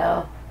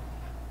 Yeah.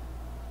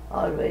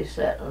 I'd be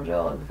sitting and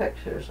drawing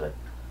pictures of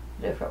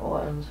different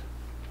ones.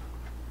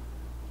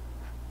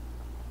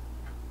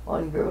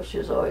 One girl, she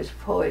was always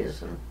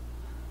poising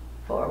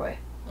for me.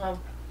 Oh.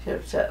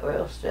 She'd sit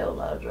real still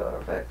and I'd draw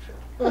her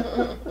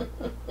picture.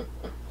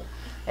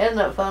 Isn't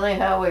it funny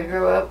how we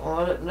grew up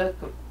and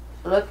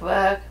we look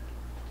back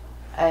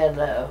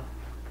and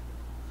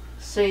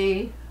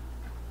see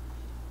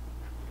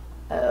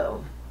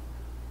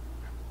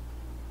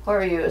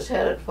where you was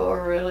headed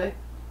for, really?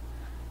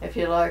 If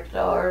you liked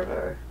art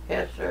or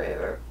history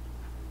or,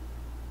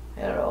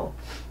 you know.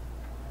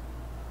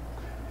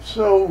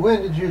 So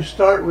when did you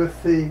start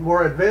with the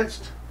more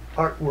advanced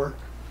artwork?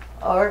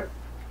 Art?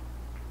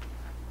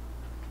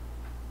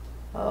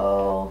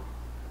 Oh,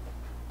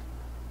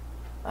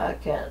 I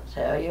can't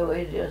tell you.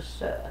 We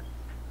just,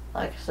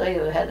 like I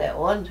say, we had that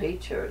one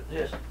teacher that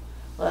just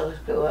let us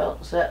go out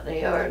and sit in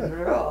the yard and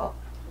draw.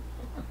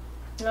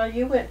 No,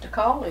 you went to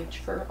college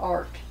for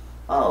art.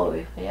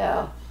 Oh,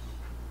 yeah.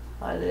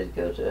 I did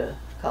go to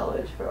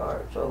college for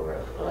arts over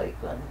at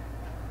Lakeland.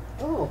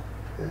 Oh,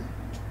 okay.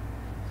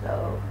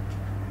 So,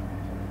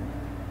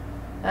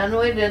 and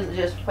we didn't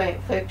just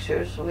paint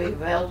pictures, we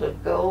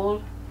melted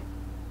gold,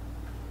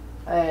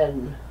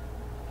 and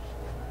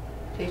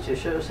teacher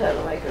showed us how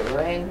to make a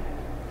ring,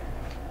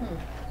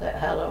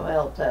 how to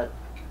melt that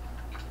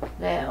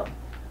down.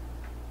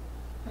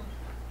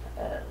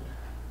 And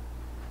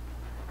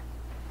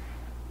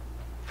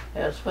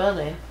it was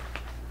funny.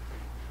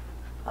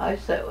 I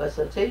sat with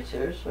the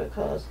teachers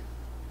because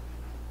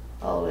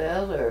all the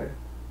other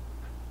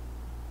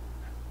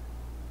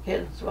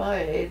kids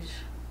my age,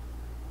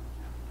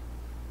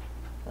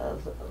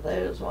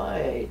 they was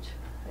my age,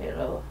 you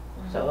know.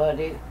 So I'd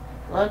eat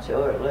lunch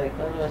over at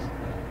Lakeland with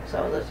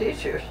some of the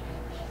teachers.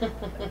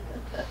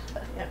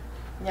 Yeah.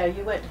 Yeah,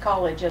 you went to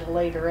college at a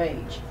later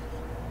age.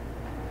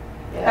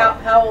 Yeah,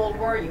 How old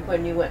were you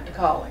when you went to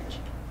college?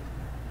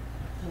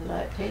 in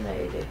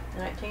 1980.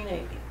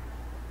 1980.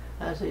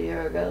 That's a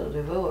year ago the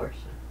divorce.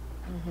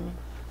 Mm-hmm.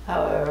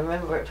 How I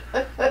remember it.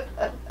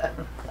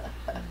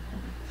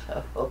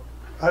 So,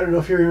 I don't know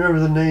if you remember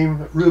the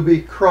name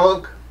Ruby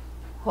Kronk.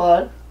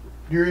 what?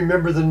 Do you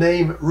remember the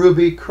name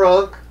Ruby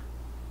Kronk?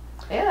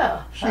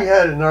 Yeah. She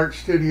had an art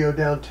studio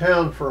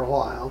downtown for a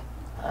while,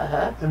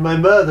 Uh-huh. and my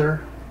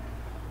mother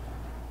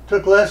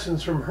took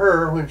lessons from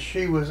her when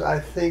she was, I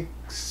think,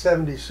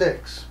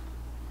 76.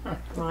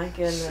 My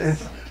goodness. And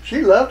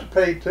she loved to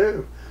paint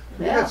too.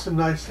 You Yeah. got some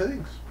nice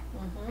things.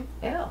 Mm-hmm.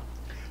 Yeah.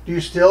 Do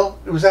you still,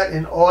 was that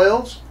in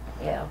oils?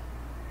 Yeah.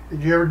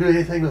 Did you ever do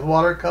anything with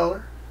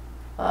watercolor?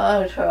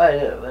 I tried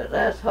it, but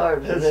that's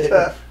hard to It's do.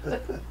 tough.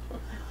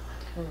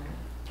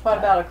 What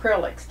about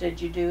acrylics?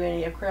 Did you do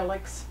any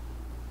acrylics?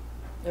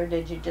 Or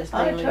did you just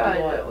I mainly do tried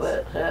it,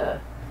 oils?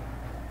 but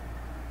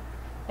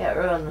it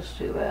runs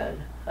too bad.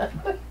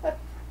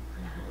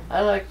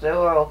 I like the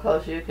oil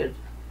because you could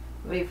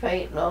be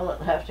painting on it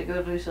and have to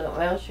go do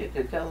something else. You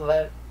could come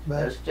back and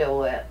But, it's still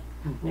wet.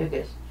 mhm. You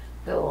could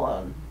go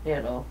on, you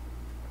know.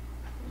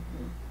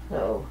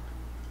 So,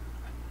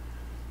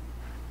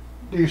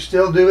 Do you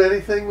still do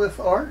anything with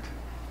art?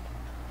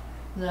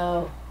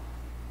 no.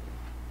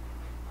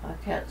 I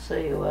can't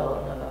see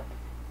well enough.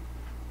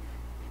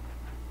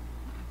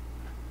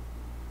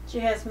 She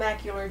has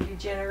macular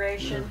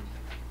degeneration,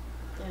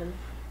 and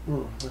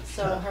That's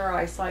so tough. her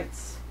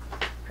eyesight's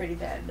pretty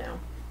bad now.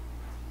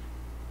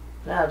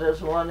 Now,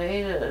 does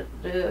Juanita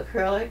do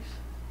acrylics?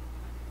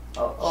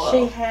 Or She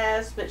oil?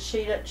 has, but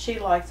she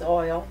likes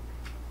oil.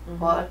 Mhm.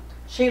 What?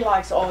 She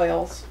likes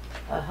oils.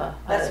 Uh-huh.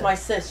 That's my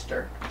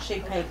sister. She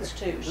paints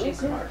too.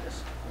 She's an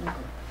artist.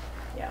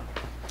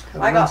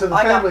 Kinda I runs got- in the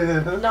I got- family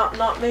then, huh?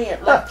 Not me.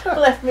 It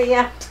left me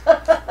out.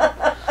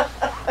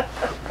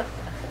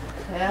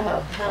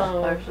 Yeah,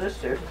 Oh. our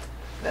sister's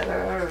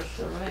better artist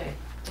than me.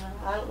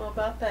 I don't know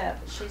about that,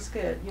 but she's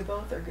good. You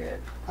both are good.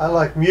 I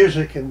like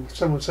music, and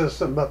someone says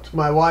something about to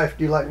my wife,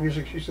 do you like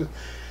music? She says,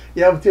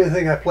 yeah, but the only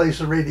thing I play is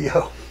the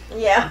radio.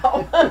 Yeah.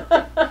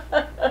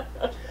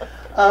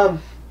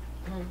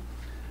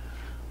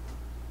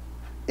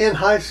 In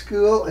high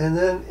school and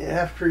then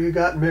after you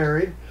got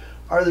married,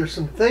 are there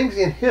some things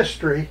in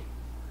history,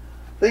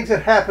 things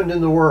that happened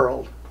in the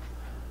world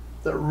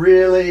that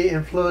really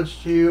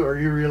influenced you or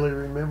you really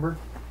remember?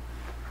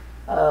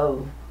 I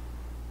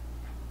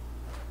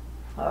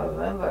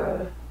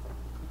remember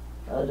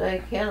the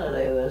day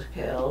Kennedy was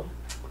killed.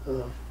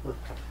 Uh,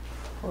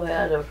 We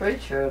had a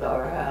preacher at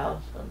our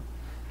house, and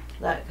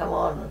that come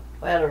on.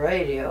 We had a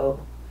radio,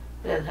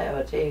 didn't have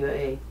a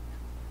TV,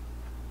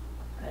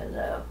 and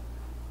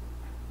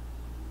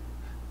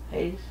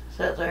he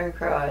sat there and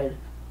cried.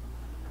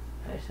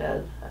 He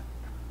said,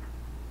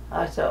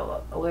 "I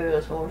thought we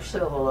was more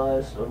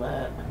civilized than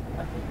that."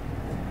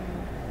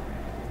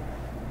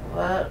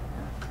 But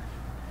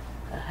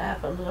it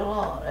happens a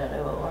lot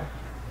anymore.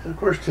 and of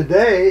course,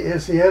 today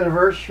is the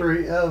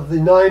anniversary of the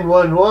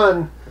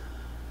 911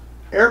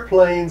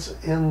 airplanes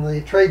in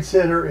the Trade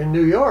Center in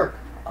New York.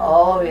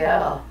 Oh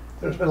yeah,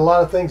 There's been a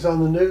lot of things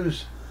on the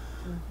news.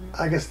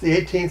 I guess the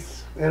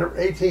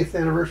 18th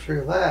anniversary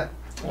of that.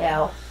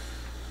 yeah.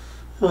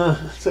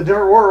 It's a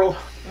different world.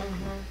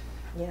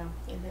 Yeah,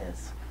 it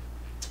is.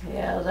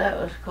 Yeah, that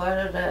was quite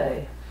a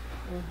day.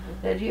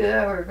 Did you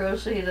ever go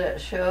see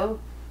that show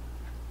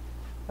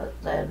that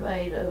they had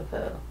made of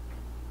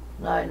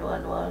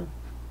 911?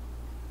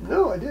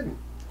 No, I didn't.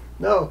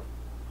 No.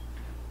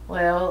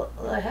 Well,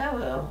 they have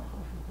a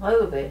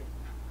movie.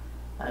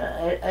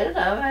 And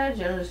I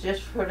imagine it's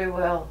just pretty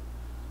well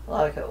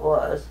like it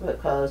was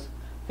because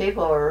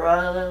people were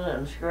running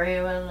and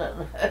screaming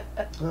and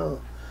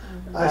No.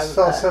 I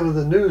saw some of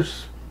the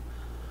news,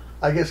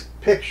 I guess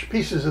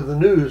pieces of the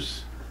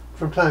news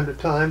from time to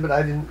time, but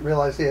I didn't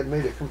realize they had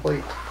made a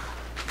complete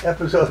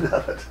episode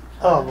of it.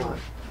 Oh my,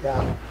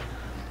 yeah.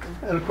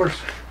 And of course,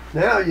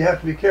 now you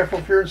have to be careful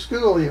if you're in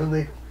school even.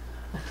 They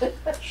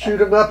shoot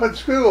them up at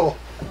school.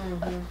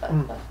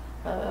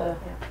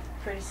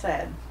 Pretty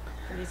sad.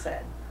 Pretty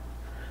sad.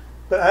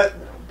 But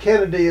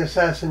Kennedy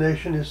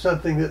assassination is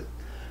something that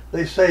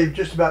they say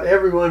just about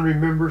everyone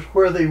remembers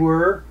where they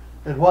were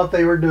and what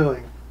they were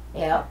doing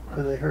yeah.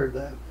 when they heard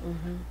that.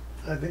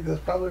 I think that's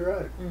probably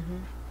right.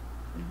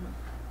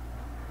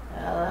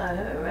 And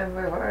I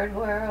remember right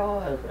where I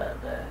was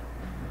that day.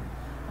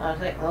 I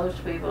think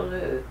most people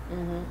do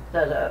Mm-hmm.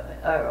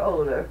 that are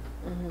older.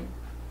 Mm-hmm.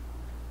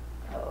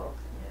 Oh.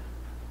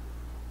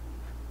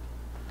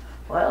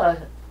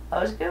 Well,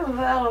 I was giving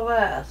Val a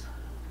bath.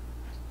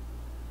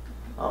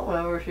 I don't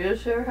remember if she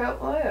was here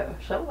help me or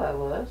somebody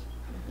was.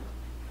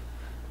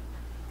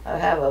 I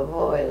have a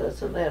boy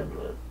that's an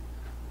invalid.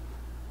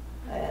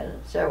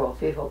 And several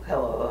people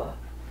come over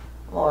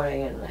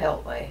morning and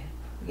help me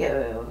give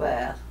him a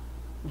bath.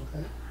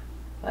 Okay.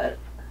 But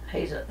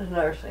he's at the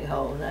nursing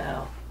home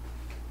now.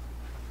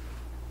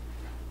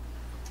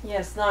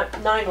 Yes,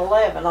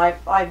 9/11.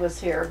 I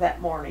was here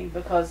that morning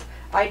because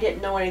I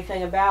didn't know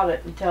anything about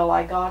it until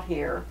I got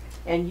here,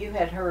 and you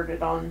had heard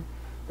it on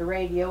the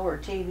radio or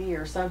TV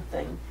or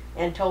something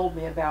and told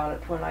me about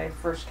it when I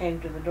first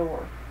came to the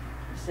door.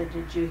 You said,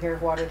 "Did you hear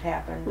what had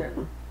happened?"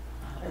 And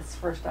that's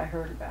the first I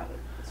heard about it.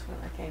 That's when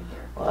I came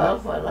here. Well,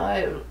 when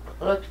I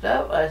looked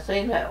up, I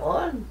seen that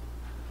one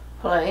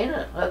plane.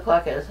 It looked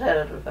like it was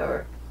headed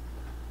for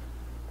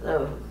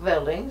the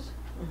buildings.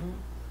 Mm-hmm.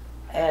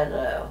 And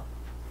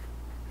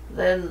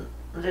then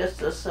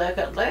just a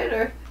second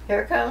later,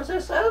 here comes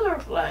this other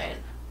plane.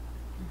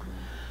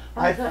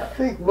 I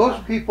think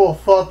most people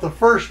thought the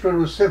first one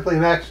was simply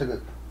an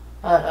accident.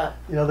 Uh-huh.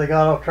 You know, they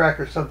got off track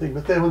or something.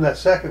 But then when that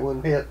second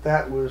one hit,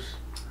 that was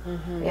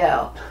Mm-hmm.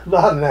 Yeah.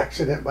 not an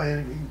accident by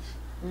any means.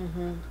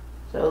 Mm-hmm.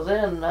 So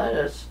then I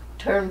just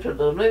turned to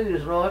the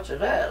news and watched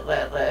that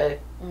day.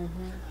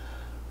 Mm-hmm.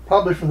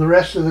 Probably from the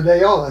rest of the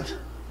day on.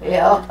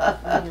 Yeah.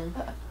 Mm-hmm.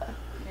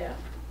 Yeah.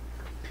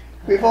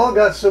 We've all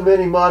got so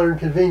many modern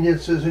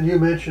conveniences, and you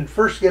mentioned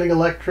first getting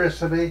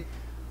electricity,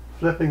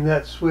 flipping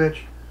that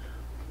switch.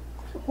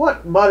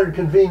 What modern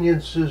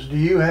conveniences do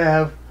you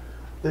have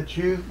that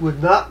you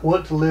would not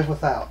want to live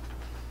without?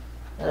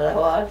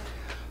 What?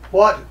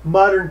 What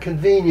modern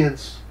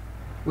convenience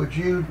would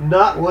you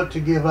not want to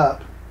give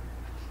up?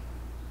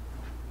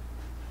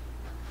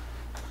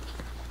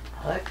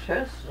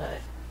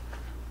 Electricity.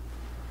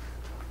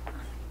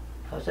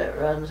 Because it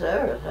runs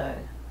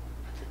everything.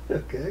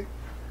 Okay.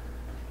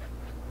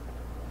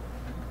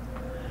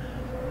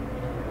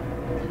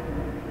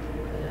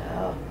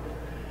 Yeah.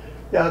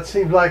 Yeah, it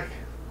seems like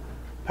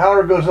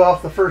power goes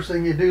off, the first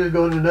thing you do is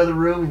go into another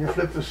room and you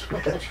flip the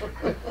switch.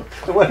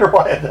 I wonder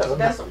why it doesn't.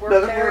 Doesn't work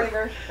Doesn't there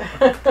work.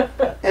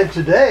 either. And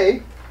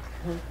today,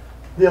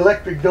 the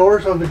electric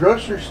doors on the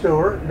grocery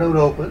store don't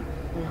open.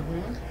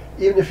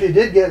 Mm-hmm. Even if you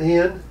did get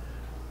in,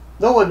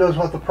 no one knows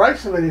what the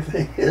price of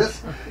anything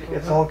is.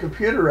 It's all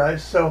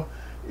computerized. So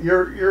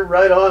you're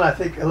right on. I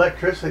think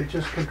electricity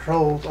just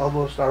controls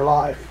almost our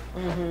life.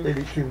 Mm-hmm.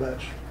 Maybe too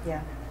much.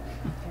 Yeah.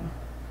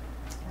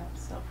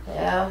 So.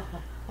 Yeah.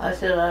 I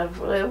said I've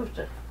lived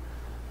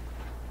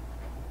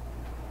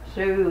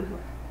through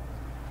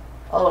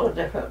all the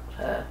different,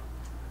 I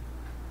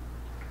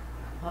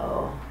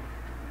don't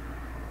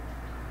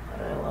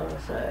want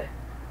to say.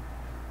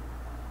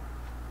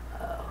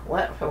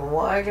 Went from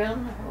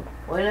wagon.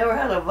 We never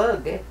had a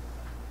buggy.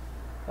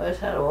 We just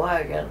had a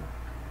wagon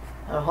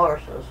and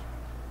horses.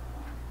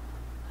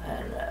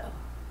 And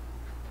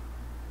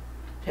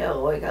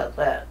till we got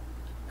that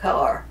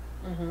car.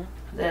 Mm-hmm.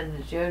 Then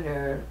the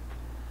junior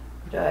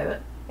drive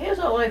it. He was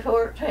only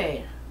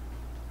 14.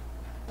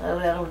 I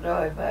let him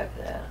drive back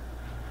then.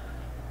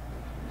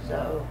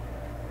 So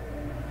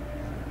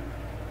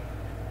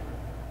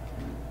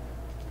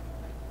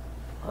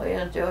we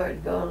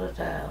enjoyed going to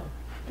town.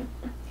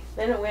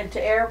 Then it went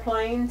to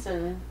airplanes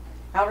and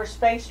outer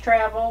space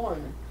travel,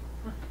 and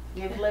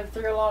you've lived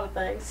through a lot of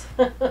things.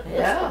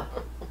 Yeah.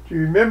 Do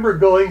you remember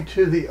going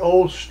to the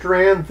old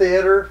Strand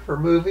Theater for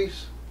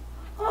movies?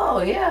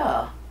 Oh,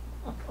 yeah.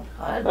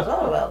 I hadn't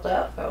thought about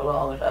that for a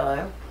long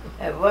time.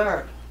 It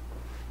weren't.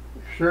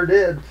 Sure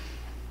did.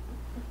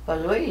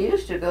 Because we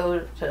used to go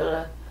to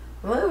the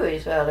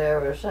movies out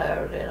every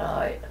Saturday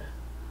night.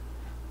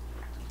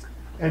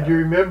 And do you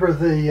remember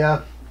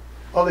the,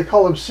 they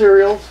call them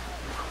serials?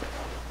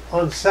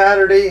 On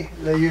Saturday,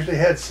 they usually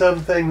had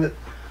something that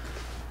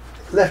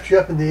left you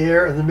up in the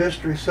air and the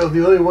mystery. So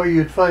the only way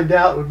you'd find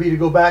out would be to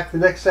go back the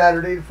next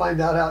Saturday to find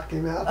out how it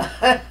came out.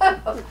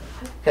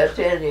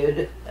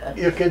 Continued.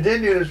 You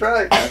continued, is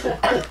right.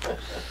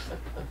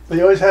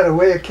 They always had a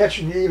way of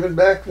catching you even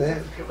back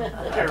then.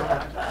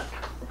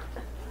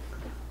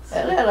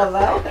 And then a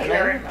balcony.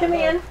 Come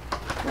in.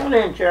 Come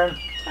in, Sharon.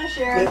 Hi,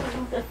 Sharon.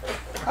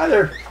 Hi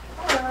there.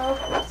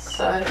 Hello.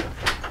 So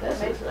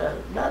this is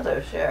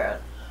another Sharon.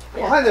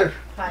 Well, hi there.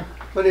 Hi.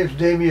 My name's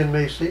Damian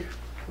Macy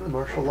from the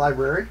Marshall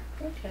Library.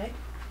 Okay.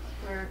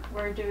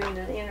 We're doing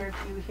an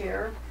interview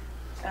here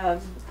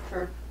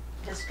for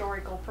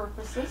historical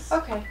purposes.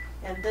 Okay.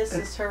 And this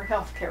is her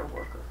healthcare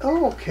worker.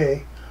 Oh,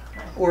 okay.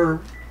 We're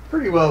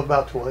pretty well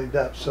about to wind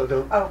up, so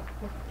don't. Oh,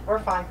 we're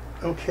fine.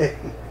 Okay.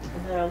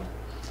 And,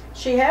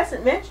 she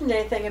hasn't mentioned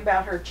anything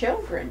about her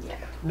children yet.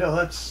 No,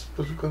 was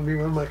going to be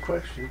one of my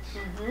questions.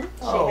 Mm-hmm.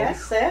 Oh. She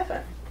has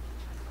 7.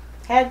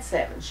 Had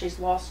 7. She's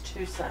lost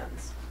 2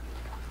 sons.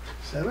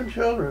 7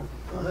 children.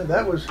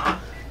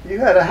 You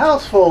had a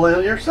house full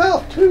in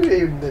yourself too,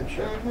 even, didn't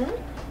you? Mm-hmm.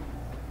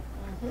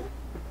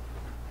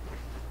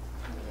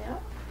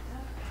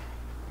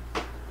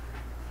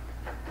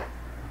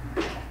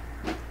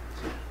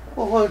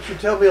 Well, why don't you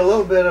tell me a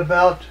little bit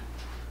about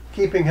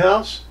keeping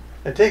house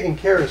and taking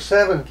care of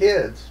 7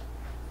 kids?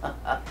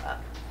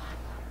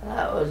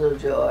 That was a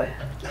joy.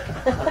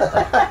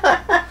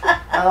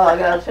 Oh, I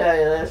gotta tell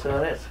you this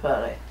one, it's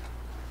funny.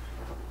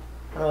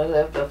 When we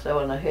lived up there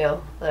on the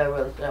hill, there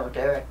was the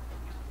cemetery,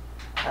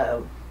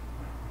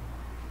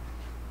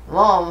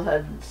 Mom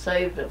had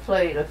saved a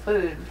plate of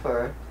food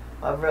for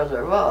my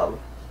brother Rob,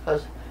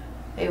 because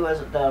he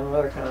wasn't done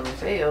working in the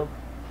field,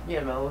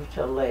 you know,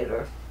 till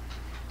later.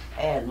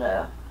 And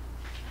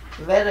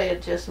Betty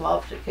had just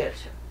mopped the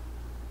kitchen,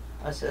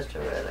 my sister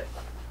Betty.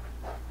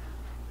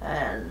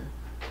 And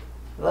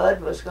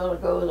Bud was going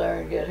to go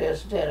there and get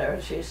his dinner,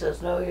 and she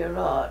says, "No, you're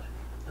not."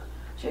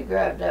 She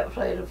grabbed that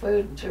plate of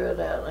food and threw it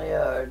out in the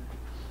yard.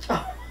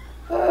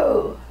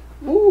 Oh,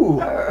 Ooh.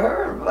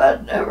 her and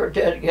Bud never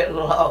did get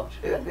along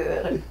too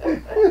good.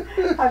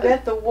 I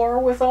bet the war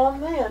was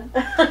on then.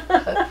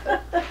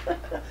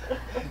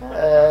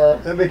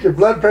 That make your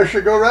blood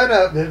pressure go right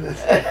up, didn't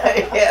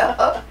it?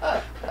 Yeah,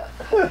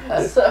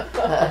 So,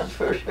 that's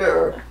for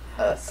sure.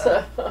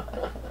 so,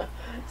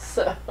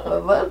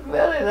 Well, Bud and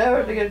Betty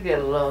never did get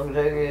along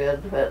too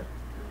good, but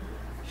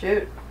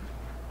shoot,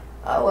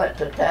 I went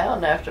to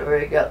town after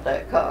we got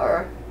that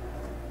car.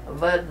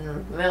 Bud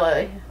and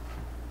Millie.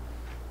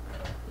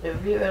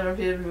 Have you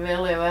interviewed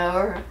Millie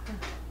Maurer?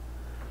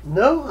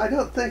 No, I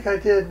don't think I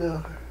did.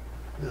 No.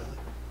 No.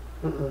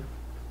 Uh-uh.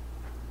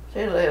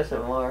 She lives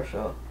in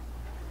Marshall,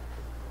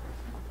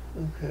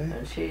 Okay.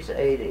 and she's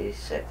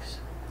 86.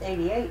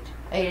 88.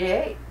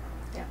 88?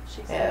 Yeah,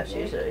 she's Yeah, 88.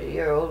 she's a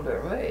year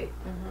older than me.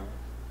 Mhm.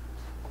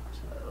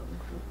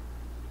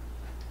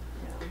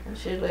 And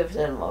she lives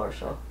in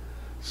Marshall.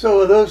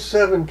 So, of those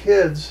 7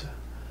 kids,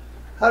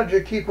 how did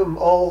you keep them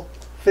all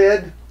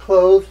fed,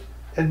 clothed,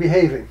 and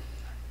behaving?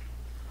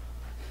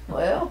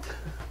 Well,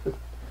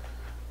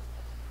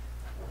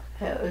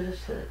 it was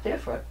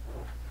different.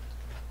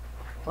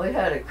 We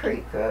had a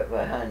creek right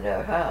behind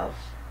our house.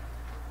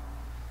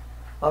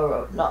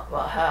 Or not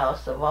my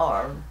house, the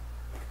barn.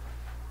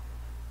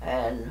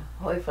 And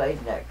we played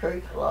in that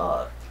creek a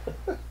lot.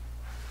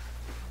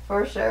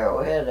 First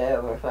arrowhead I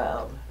ever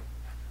found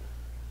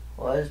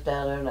was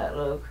down in that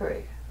little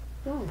creek.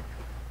 Oh.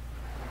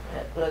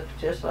 It looked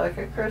just like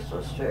a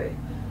Christmas tree.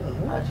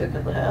 Uh-huh. I took it to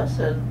the house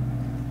and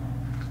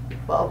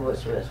Bob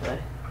was with me.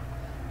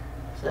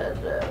 Said,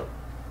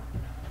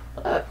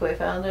 "Look, we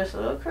found this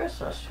little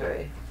Christmas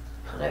tree."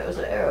 And it was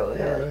an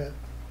arrowhead.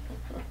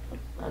 Yeah,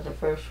 That's the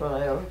first one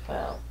I ever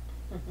found.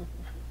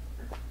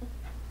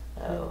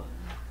 Oh,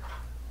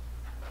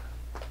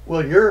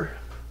 well,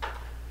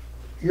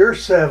 your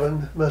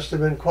 7 must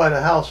have been quite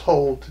a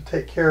household to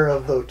take care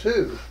of, though,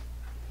 too.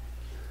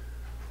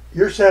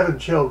 Your 7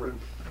 children.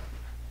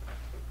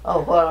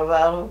 oh, what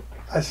about them?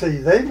 I say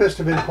they must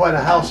have been quite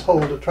a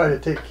household to try to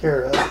take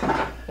care of.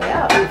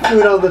 Yeah. Keep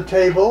food on the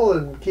table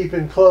and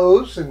keeping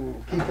clothes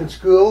and keeping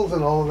schools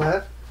and all of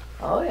that.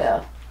 Oh,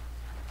 yeah.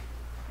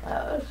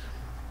 That was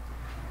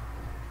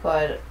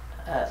quite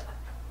a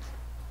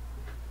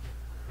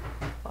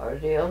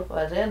ordeal.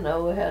 By then,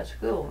 though, we had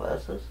school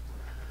buses.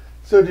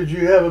 So did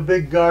you have a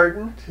big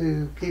garden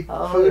to keep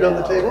Oh, food yeah, on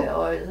the table? we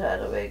always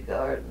had a big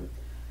garden.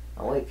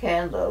 And we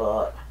canned a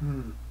lot.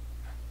 Hmm.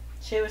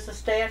 She was a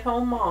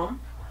stay-at-home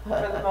mom for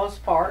the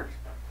most part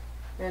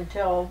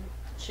until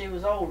she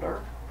was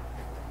older.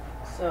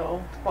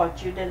 So,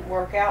 what, you didn't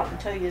work out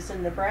until you was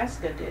in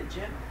Nebraska, did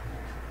you?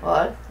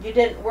 What? You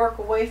didn't work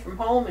away from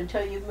home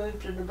until you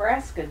moved to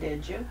Nebraska,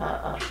 did you?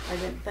 Uh-uh. I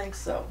didn't think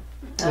so.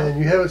 And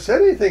you haven't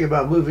said anything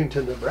about moving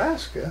to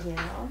Nebraska.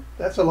 Yeah.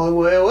 That's a long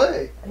way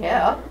away.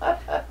 Yeah,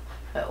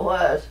 it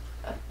was.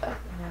 Yeah.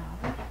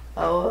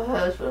 Our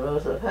husband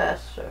was a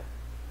pastor.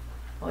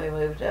 We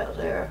moved out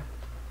there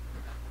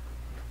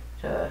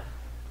to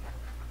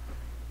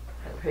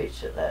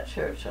preach at that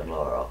church in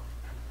Laurel.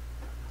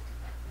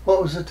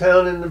 What was the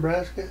town in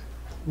Nebraska?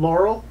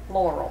 Laurel?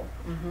 Laurel.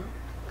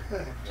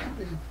 Okay.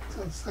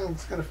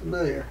 Sounds kind of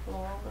familiar.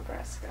 Laurel,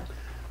 Nebraska.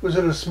 Was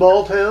it a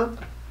small town?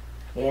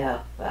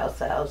 Yeah, about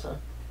 1,000.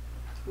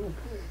 Okay.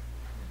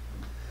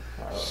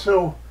 Oh.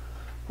 So,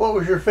 what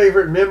was your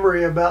favorite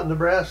memory about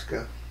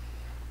Nebraska?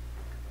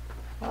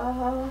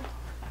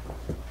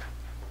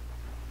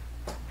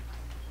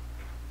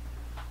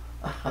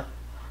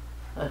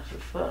 That's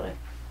funny.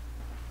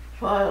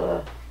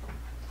 Twyla,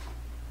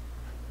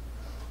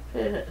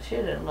 she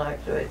didn't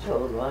like to be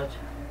told much.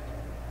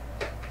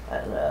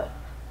 And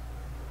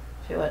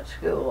she went to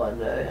school one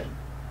day and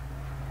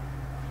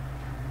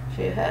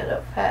she had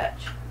a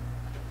patch.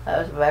 That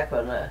was back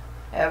when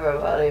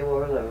everybody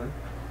wore them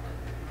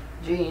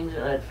jeans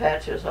and had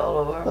patches all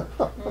over them.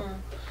 Mm.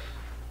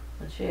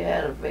 And she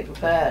had a big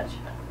patch.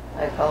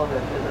 I called her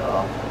to the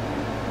office.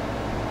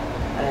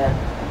 And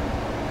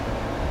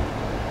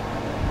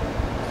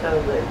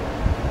so they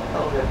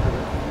called her to the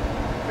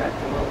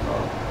correctionals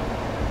office.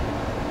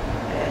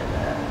 And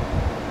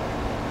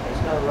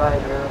he's going to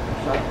write her up or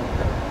something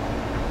for,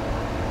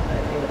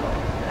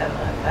 having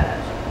that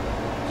patch.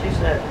 She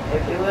said,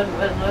 if you wouldn't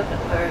have been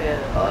looking where you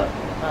ought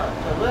not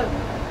to look,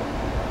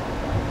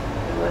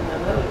 you wouldn't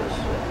have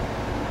noticed it.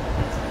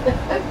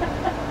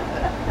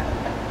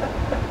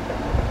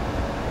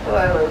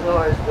 Twyla's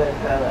always been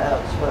kind of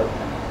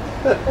outspoken.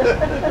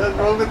 Nothing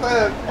wrong with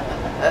that.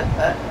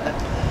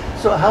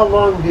 So how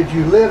long did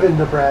you live in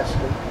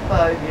Nebraska?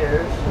 5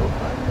 years.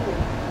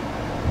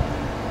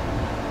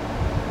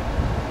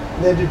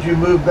 Then did you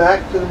move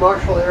back to the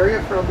Marshall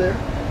area from there?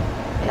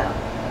 Yeah,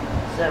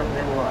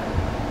 71.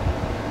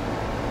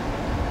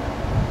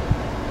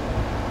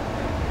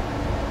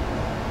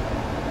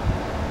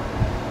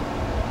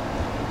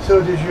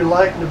 So did you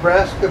like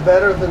Nebraska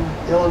better than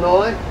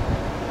Illinois?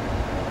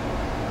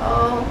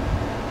 Oh,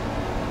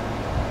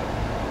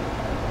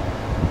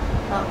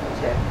 not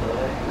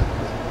particularly.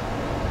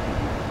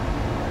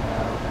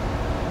 No.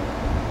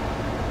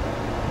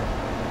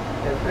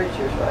 Your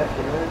preacher's wife,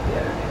 you live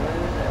there, and you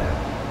live there.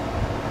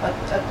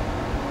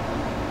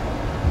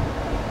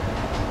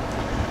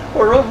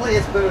 Well, Rosalie,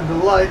 it's been a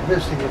delight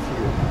visiting with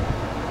you.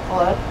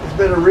 What? It's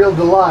been a real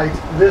delight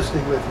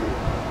visiting with you.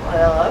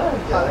 Well, I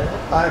enjoyed it.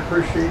 I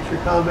appreciate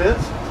your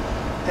comments.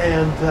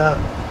 And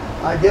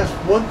I guess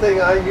one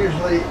thing I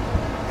usually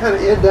kind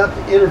of end up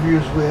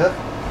interviews with,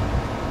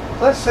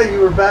 let's say you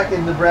were back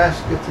in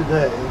Nebraska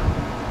today,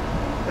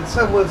 and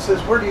someone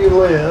says, where do you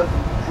live?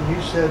 And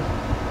you said,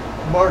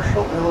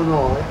 Marshall,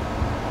 Illinois.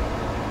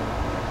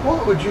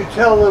 What would you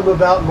tell them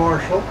about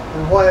Marshall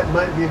and why it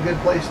might be a good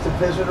place to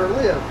visit or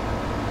live?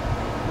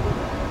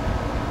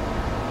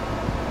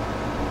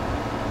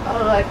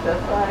 I like the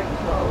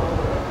flags all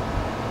over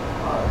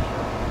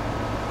Marshall.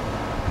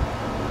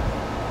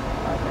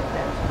 I think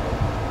that's good.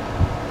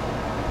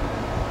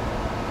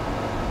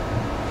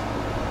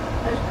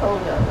 It's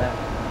cold out there.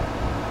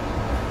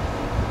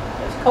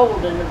 It's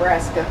cold in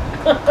Nebraska.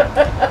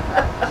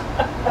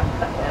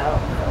 Yeah,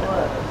 it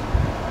was.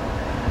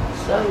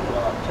 Snowed a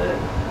lot too.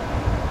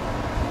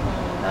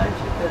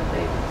 Nights you couldn't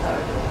even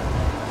hardly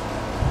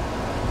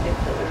get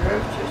to the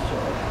grocery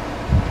store.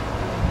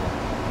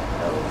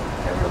 So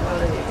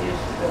everybody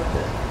used to go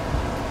to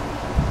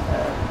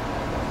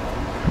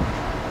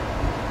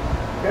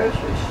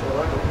grocery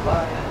store to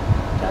buy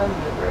tons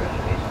of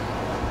groceries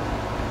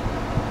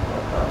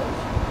because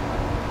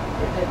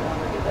they didn't want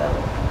to get out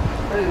of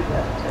food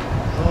out there.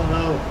 Oh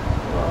no.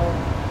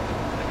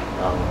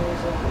 Long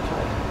reason for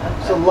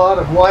It's a lot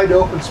of wide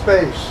open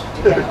space.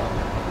 Yeah.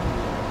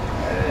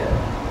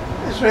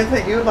 Is there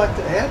anything you would like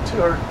to add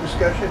to our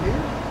discussion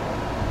here?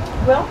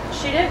 Well,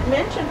 she didn't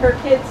mention her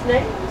kids'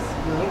 names.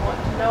 No. You want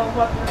to know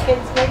what her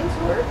kids' names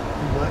were?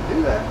 You might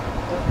do that.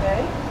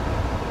 Okay.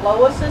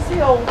 Lois is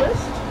the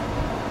oldest.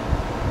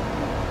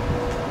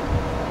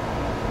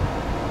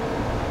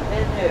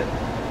 Then who?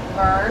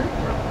 Vern.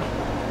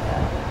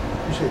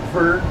 You say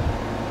Vern?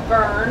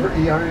 Vern.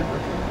 E-R-N?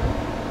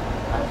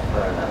 That's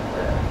far up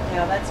there.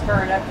 Yeah, that's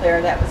Vern up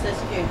there. That was his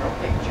funeral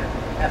picture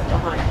up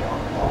behind you.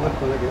 I'll look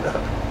when I get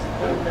up.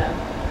 And then,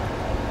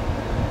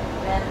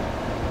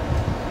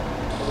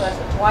 who was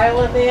it?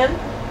 Twyla then?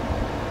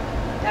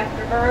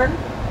 After Vern?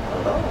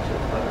 Well, Lois is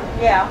far.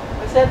 Yeah,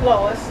 we said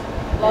Lois.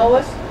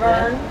 Lois,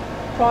 Vern,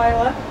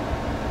 Twyla,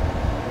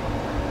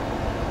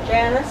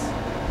 Janice,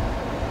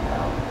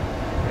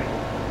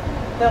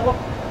 Philip.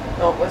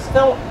 No, was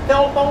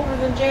Philip older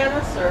than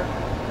Janice, or?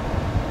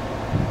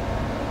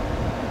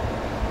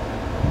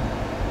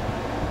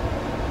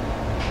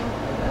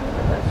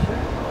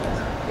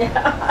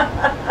 Yeah.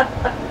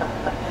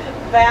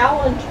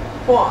 Val and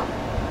Juan.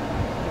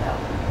 Yeah.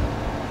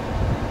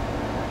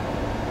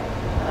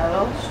 I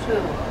lost two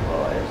of my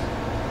boys.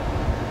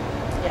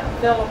 Yeah,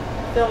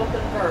 Philip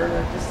and Vern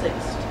are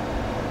deceased.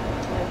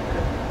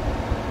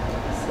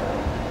 So.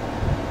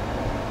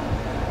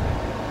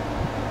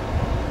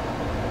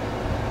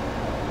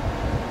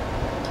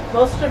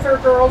 Most of her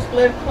girls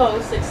live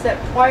close,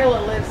 except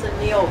Twyla lives in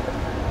Neola,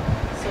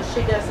 so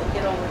she doesn't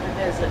get over to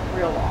visit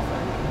real often.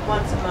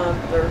 Once a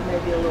month, or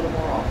maybe a little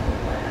more often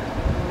than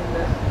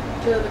that.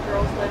 And two of the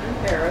girls live in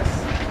Paris.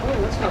 Oh,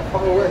 that's not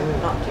far away.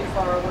 Not too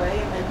far away,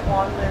 and then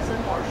Juan lives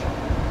in Marshall.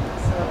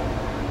 So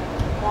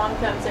Juan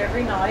comes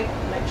every night,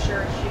 make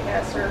sure she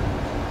has her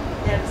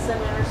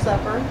medicine and her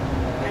supper.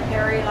 And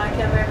Harry and I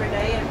come every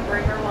day and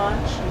bring her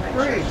lunch and make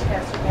sure she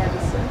has her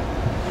medicine.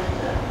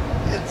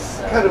 And, It's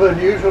kind of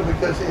unusual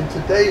because in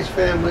today's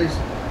families,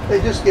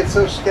 they just get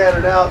so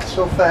scattered out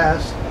so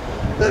fast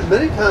that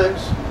many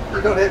times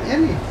you don't have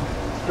any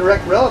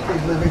direct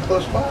relatives living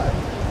close by.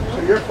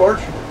 So you're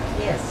fortunate.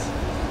 yes.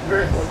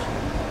 Very fortunate.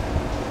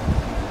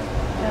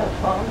 Yeah,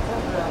 phone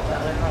comes out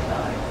about every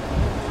night.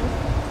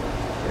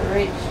 She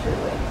reads to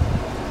me.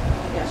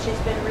 Yeah, she's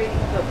been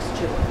reading books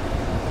to her.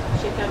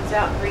 She comes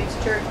out and reads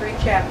 2 or 3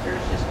 chapters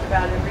just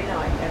about every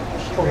night after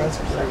she Oh, reads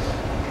that's her great. supper.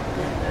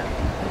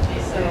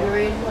 Do you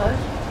read much?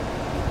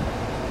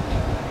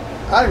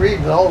 I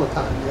read all the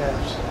time,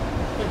 yes.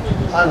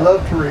 I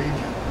love to read.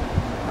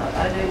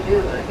 I do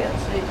too, but I can't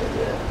sleep to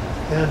do it.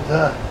 And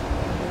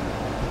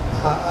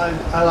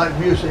I like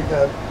music.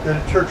 I've been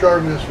a church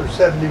organist for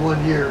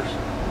 71 years,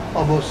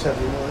 almost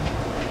 71.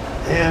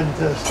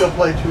 And still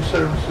play 2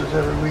 services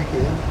every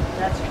weekend.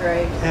 That's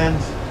great. And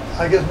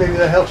I guess maybe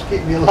that helps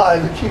keep me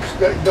alive and keeps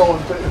going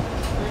too.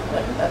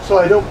 So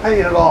I don't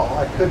paint at all.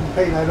 I couldn't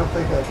paint, I don't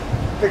think,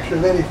 a picture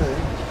of anything.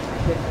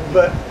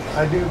 But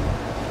I do,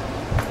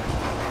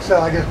 so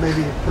I guess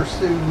maybe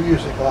pursue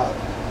music a lot.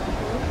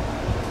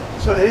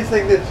 So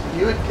anything that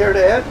you would care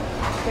to add?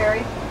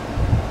 Carrie?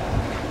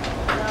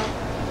 No.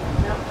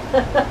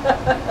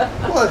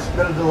 Well, it's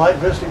been a delight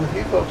visiting with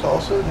you folks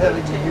also and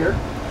having you here.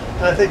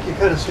 And I think you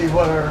kind of see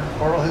what our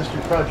oral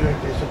history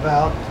project is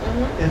about.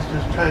 It's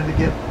just trying to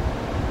get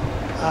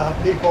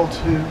people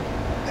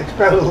to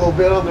expound a little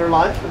bit on their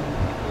life and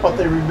what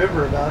they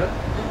remember about it.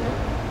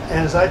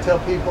 And as I tell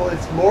people,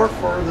 it's more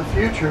for the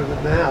future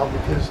than now,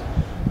 because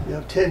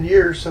 10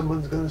 years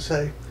someone's going to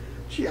say,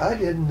 gee, I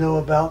didn't know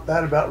about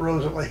that about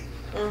Rosa Lee.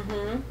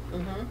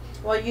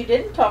 Well, you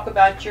didn't talk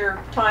about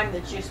your time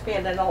that you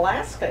spent in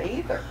Alaska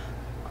either.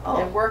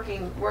 And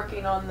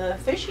working on the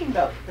fishing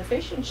boat, the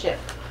fishing ship.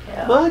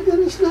 Yeah. My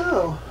goodness,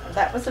 no.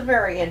 That was a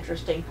very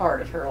interesting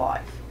part of her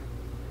life.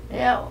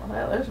 Yeah,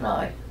 that was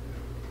nice.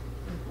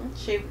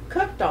 She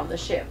cooked on the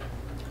ship.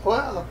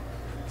 Wow.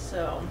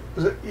 So.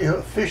 Was it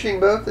a fishing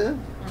boat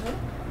then?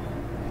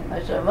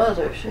 It's a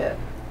mothership.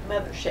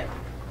 Mothership.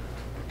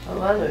 A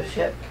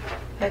mothership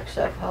picks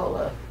up all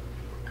the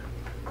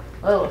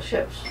little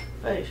ships'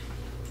 fish,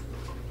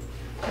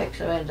 takes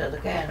them into the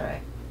cannery.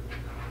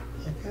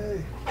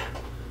 Okay.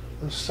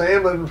 The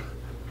salmon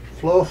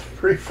flow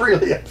pretty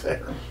freely up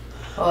there.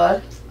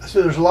 What? I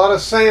said there's a lot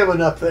of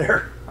salmon up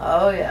there.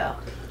 Oh, yeah.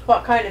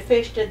 What kind of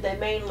fish did they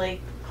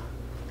mainly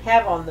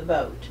have on the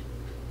boat?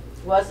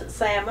 Was it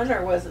salmon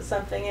or was it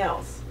something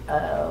else?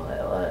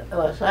 It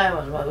was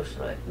salmon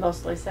mostly.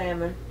 Mostly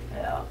salmon.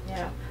 Yeah.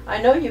 Yeah.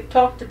 I know you've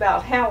talked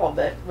about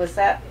halibut. Was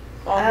that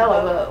on the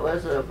boat? Halibut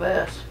was the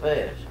best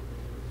fish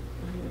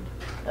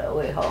that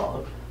we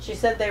hauled. She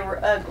said they were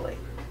ugly.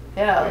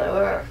 Yeah, they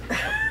were.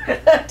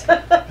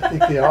 I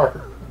think they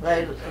are.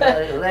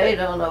 They laid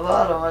on the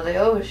bottom of the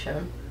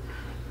ocean,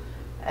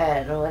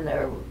 and when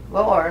they're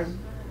born,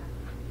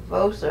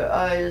 both their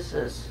eyes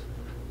is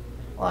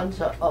one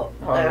side. Oh,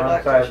 they're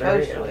like they're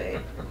supposed to be,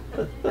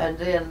 and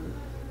then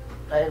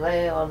they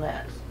lay on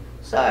that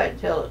side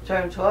till it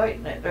turns white,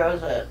 and it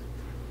grows that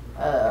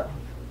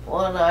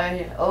one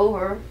eye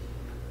over.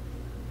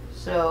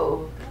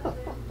 So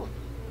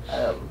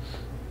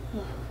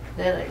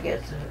then it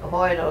gets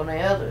white on the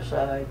other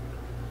side.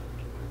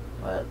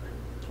 But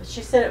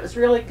She said it was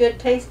really good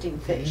tasting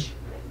fish.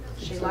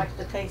 She liked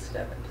the taste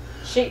of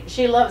it.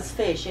 She loves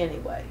fish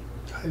anyway.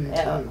 I do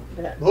Yeah. too.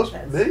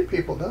 But Many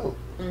people don't.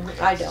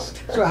 I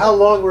don't. So how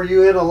long were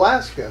you in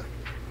Alaska?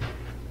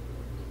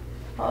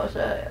 I was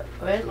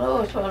me and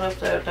Lois went up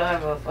there a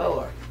time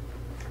before.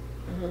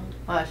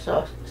 My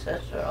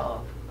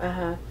sister-in-law.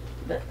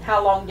 But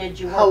how long did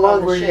you work How long on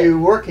the were ship? you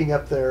working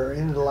up there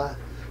in Alaska?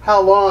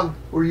 How long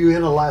were you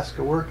in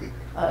Alaska working?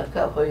 A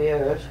couple of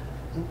years.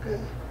 Okay.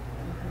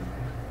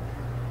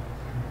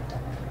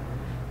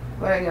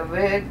 Bring a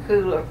big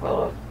cooler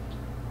full of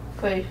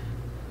fish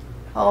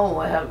home.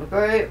 We had a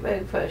great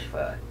big fish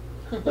fry.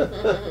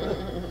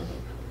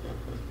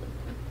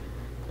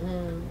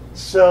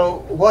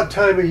 So what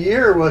time of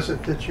year was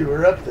it that you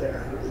were up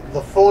there?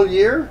 The full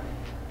year?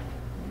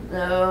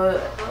 No,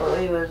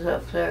 we was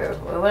up there.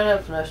 We went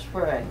up in the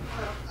spring,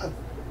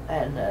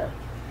 and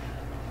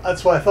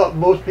That's why I thought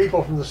most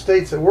people from the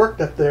states that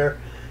worked up there,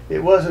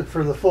 it wasn't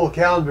for the full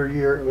calendar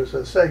year. It was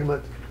a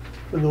segment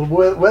when the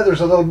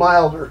weather's a little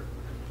milder.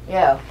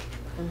 yeah.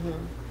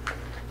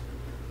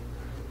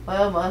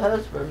 Well, my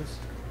husband's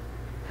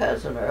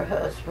cousin or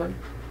husband,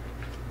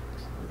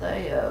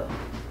 they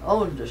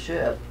owned the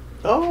ship,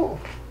 Oh,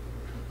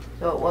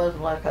 so it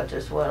wasn't like I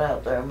just went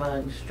out there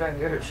among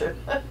stringers.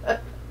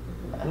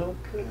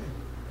 okay.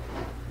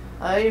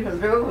 I even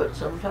drove it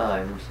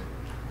sometimes.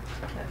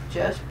 If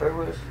Jasper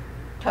was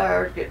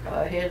tired, he'd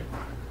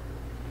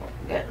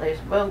get in his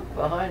bunk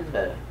behind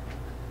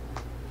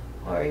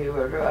where you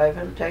were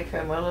driving, take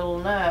him a little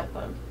nap,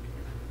 and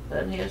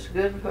then he's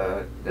good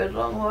for a good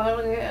long while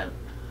again.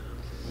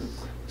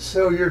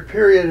 So your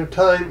period of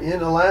time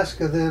in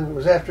Alaska then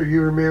was after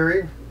you were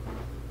married?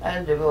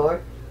 And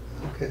divorced.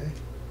 Okay.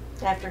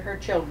 After her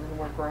children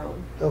were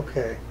grown.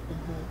 Okay.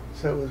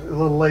 So it was a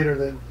little later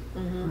then.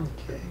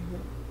 Okay.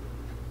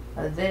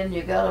 And then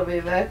you gotta be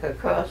back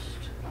across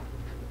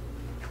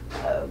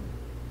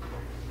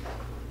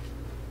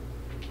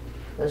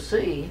the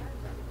sea,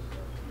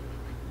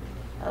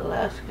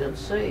 Alaskan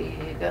Sea.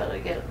 You gotta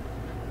get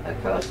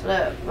across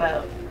that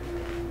about,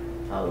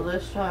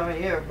 this time of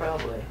year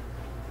probably.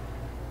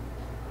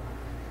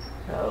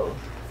 So,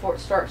 Before it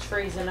starts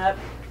freezing up.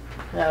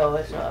 no,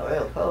 it's not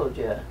real cold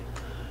yet.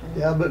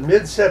 Yeah, but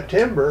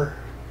mid-September,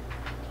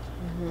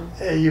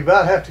 you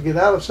about have to get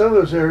out of some of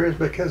those areas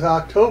because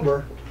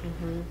October,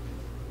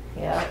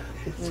 Yeah.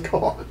 it's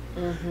gone.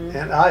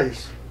 And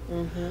ice.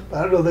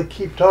 I don't know, they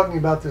keep talking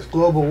about this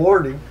global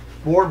warming.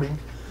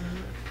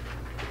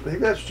 Maybe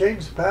that's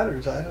changed the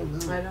patterns, I don't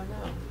know. I don't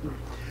know.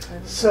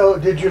 So,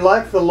 did you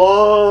like the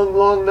long,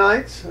 long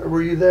nights? Or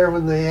were you there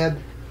when they had,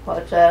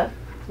 What's that?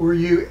 were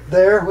you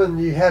there when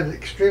you had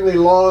extremely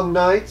long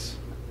nights?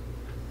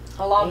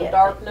 A lot of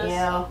darkness.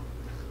 Yeah.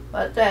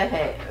 But that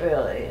ain't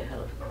really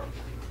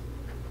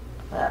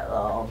that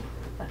long.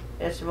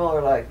 It's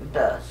more like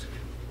dusk,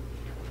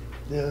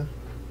 Yeah.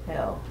 you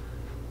know.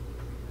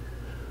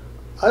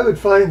 I would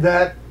find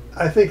that,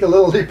 I think, a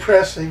little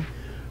depressing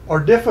or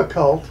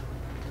difficult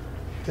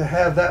to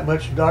have that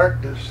much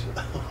darkness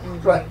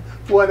right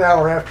 1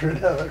 hour after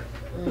another.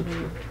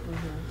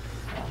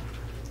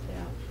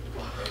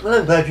 Well,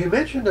 I'm glad you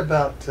mentioned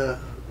about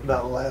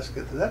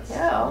Alaska. That's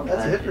Yeah,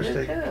 that's glad you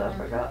interesting. did too. I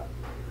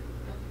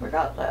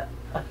forgot that.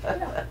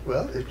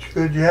 Well, it's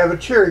good you have a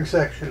cheering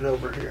section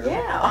over here.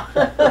 Yeah.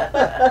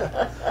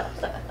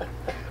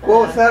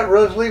 Well, with that,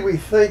 Rosa Lee, we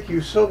thank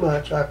you so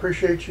much. I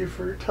appreciate you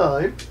for your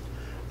time,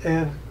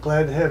 and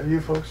glad to have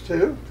you folks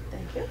too.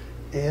 Thank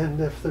you.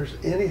 And if there's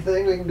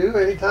anything we can do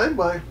anytime,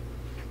 why,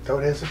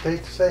 don't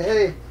hesitate to say,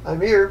 hey, I'm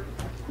here.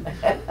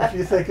 If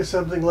you think of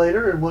something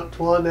later and want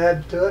to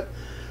add to it,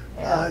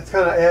 it's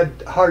kind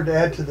of hard to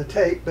add to the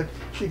tape, but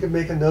she can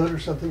make a note or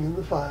something in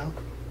the file.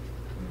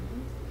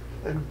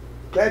 And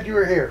glad you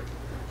were here.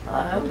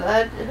 I'm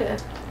glad to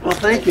Well,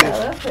 thank you.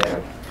 got up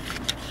here.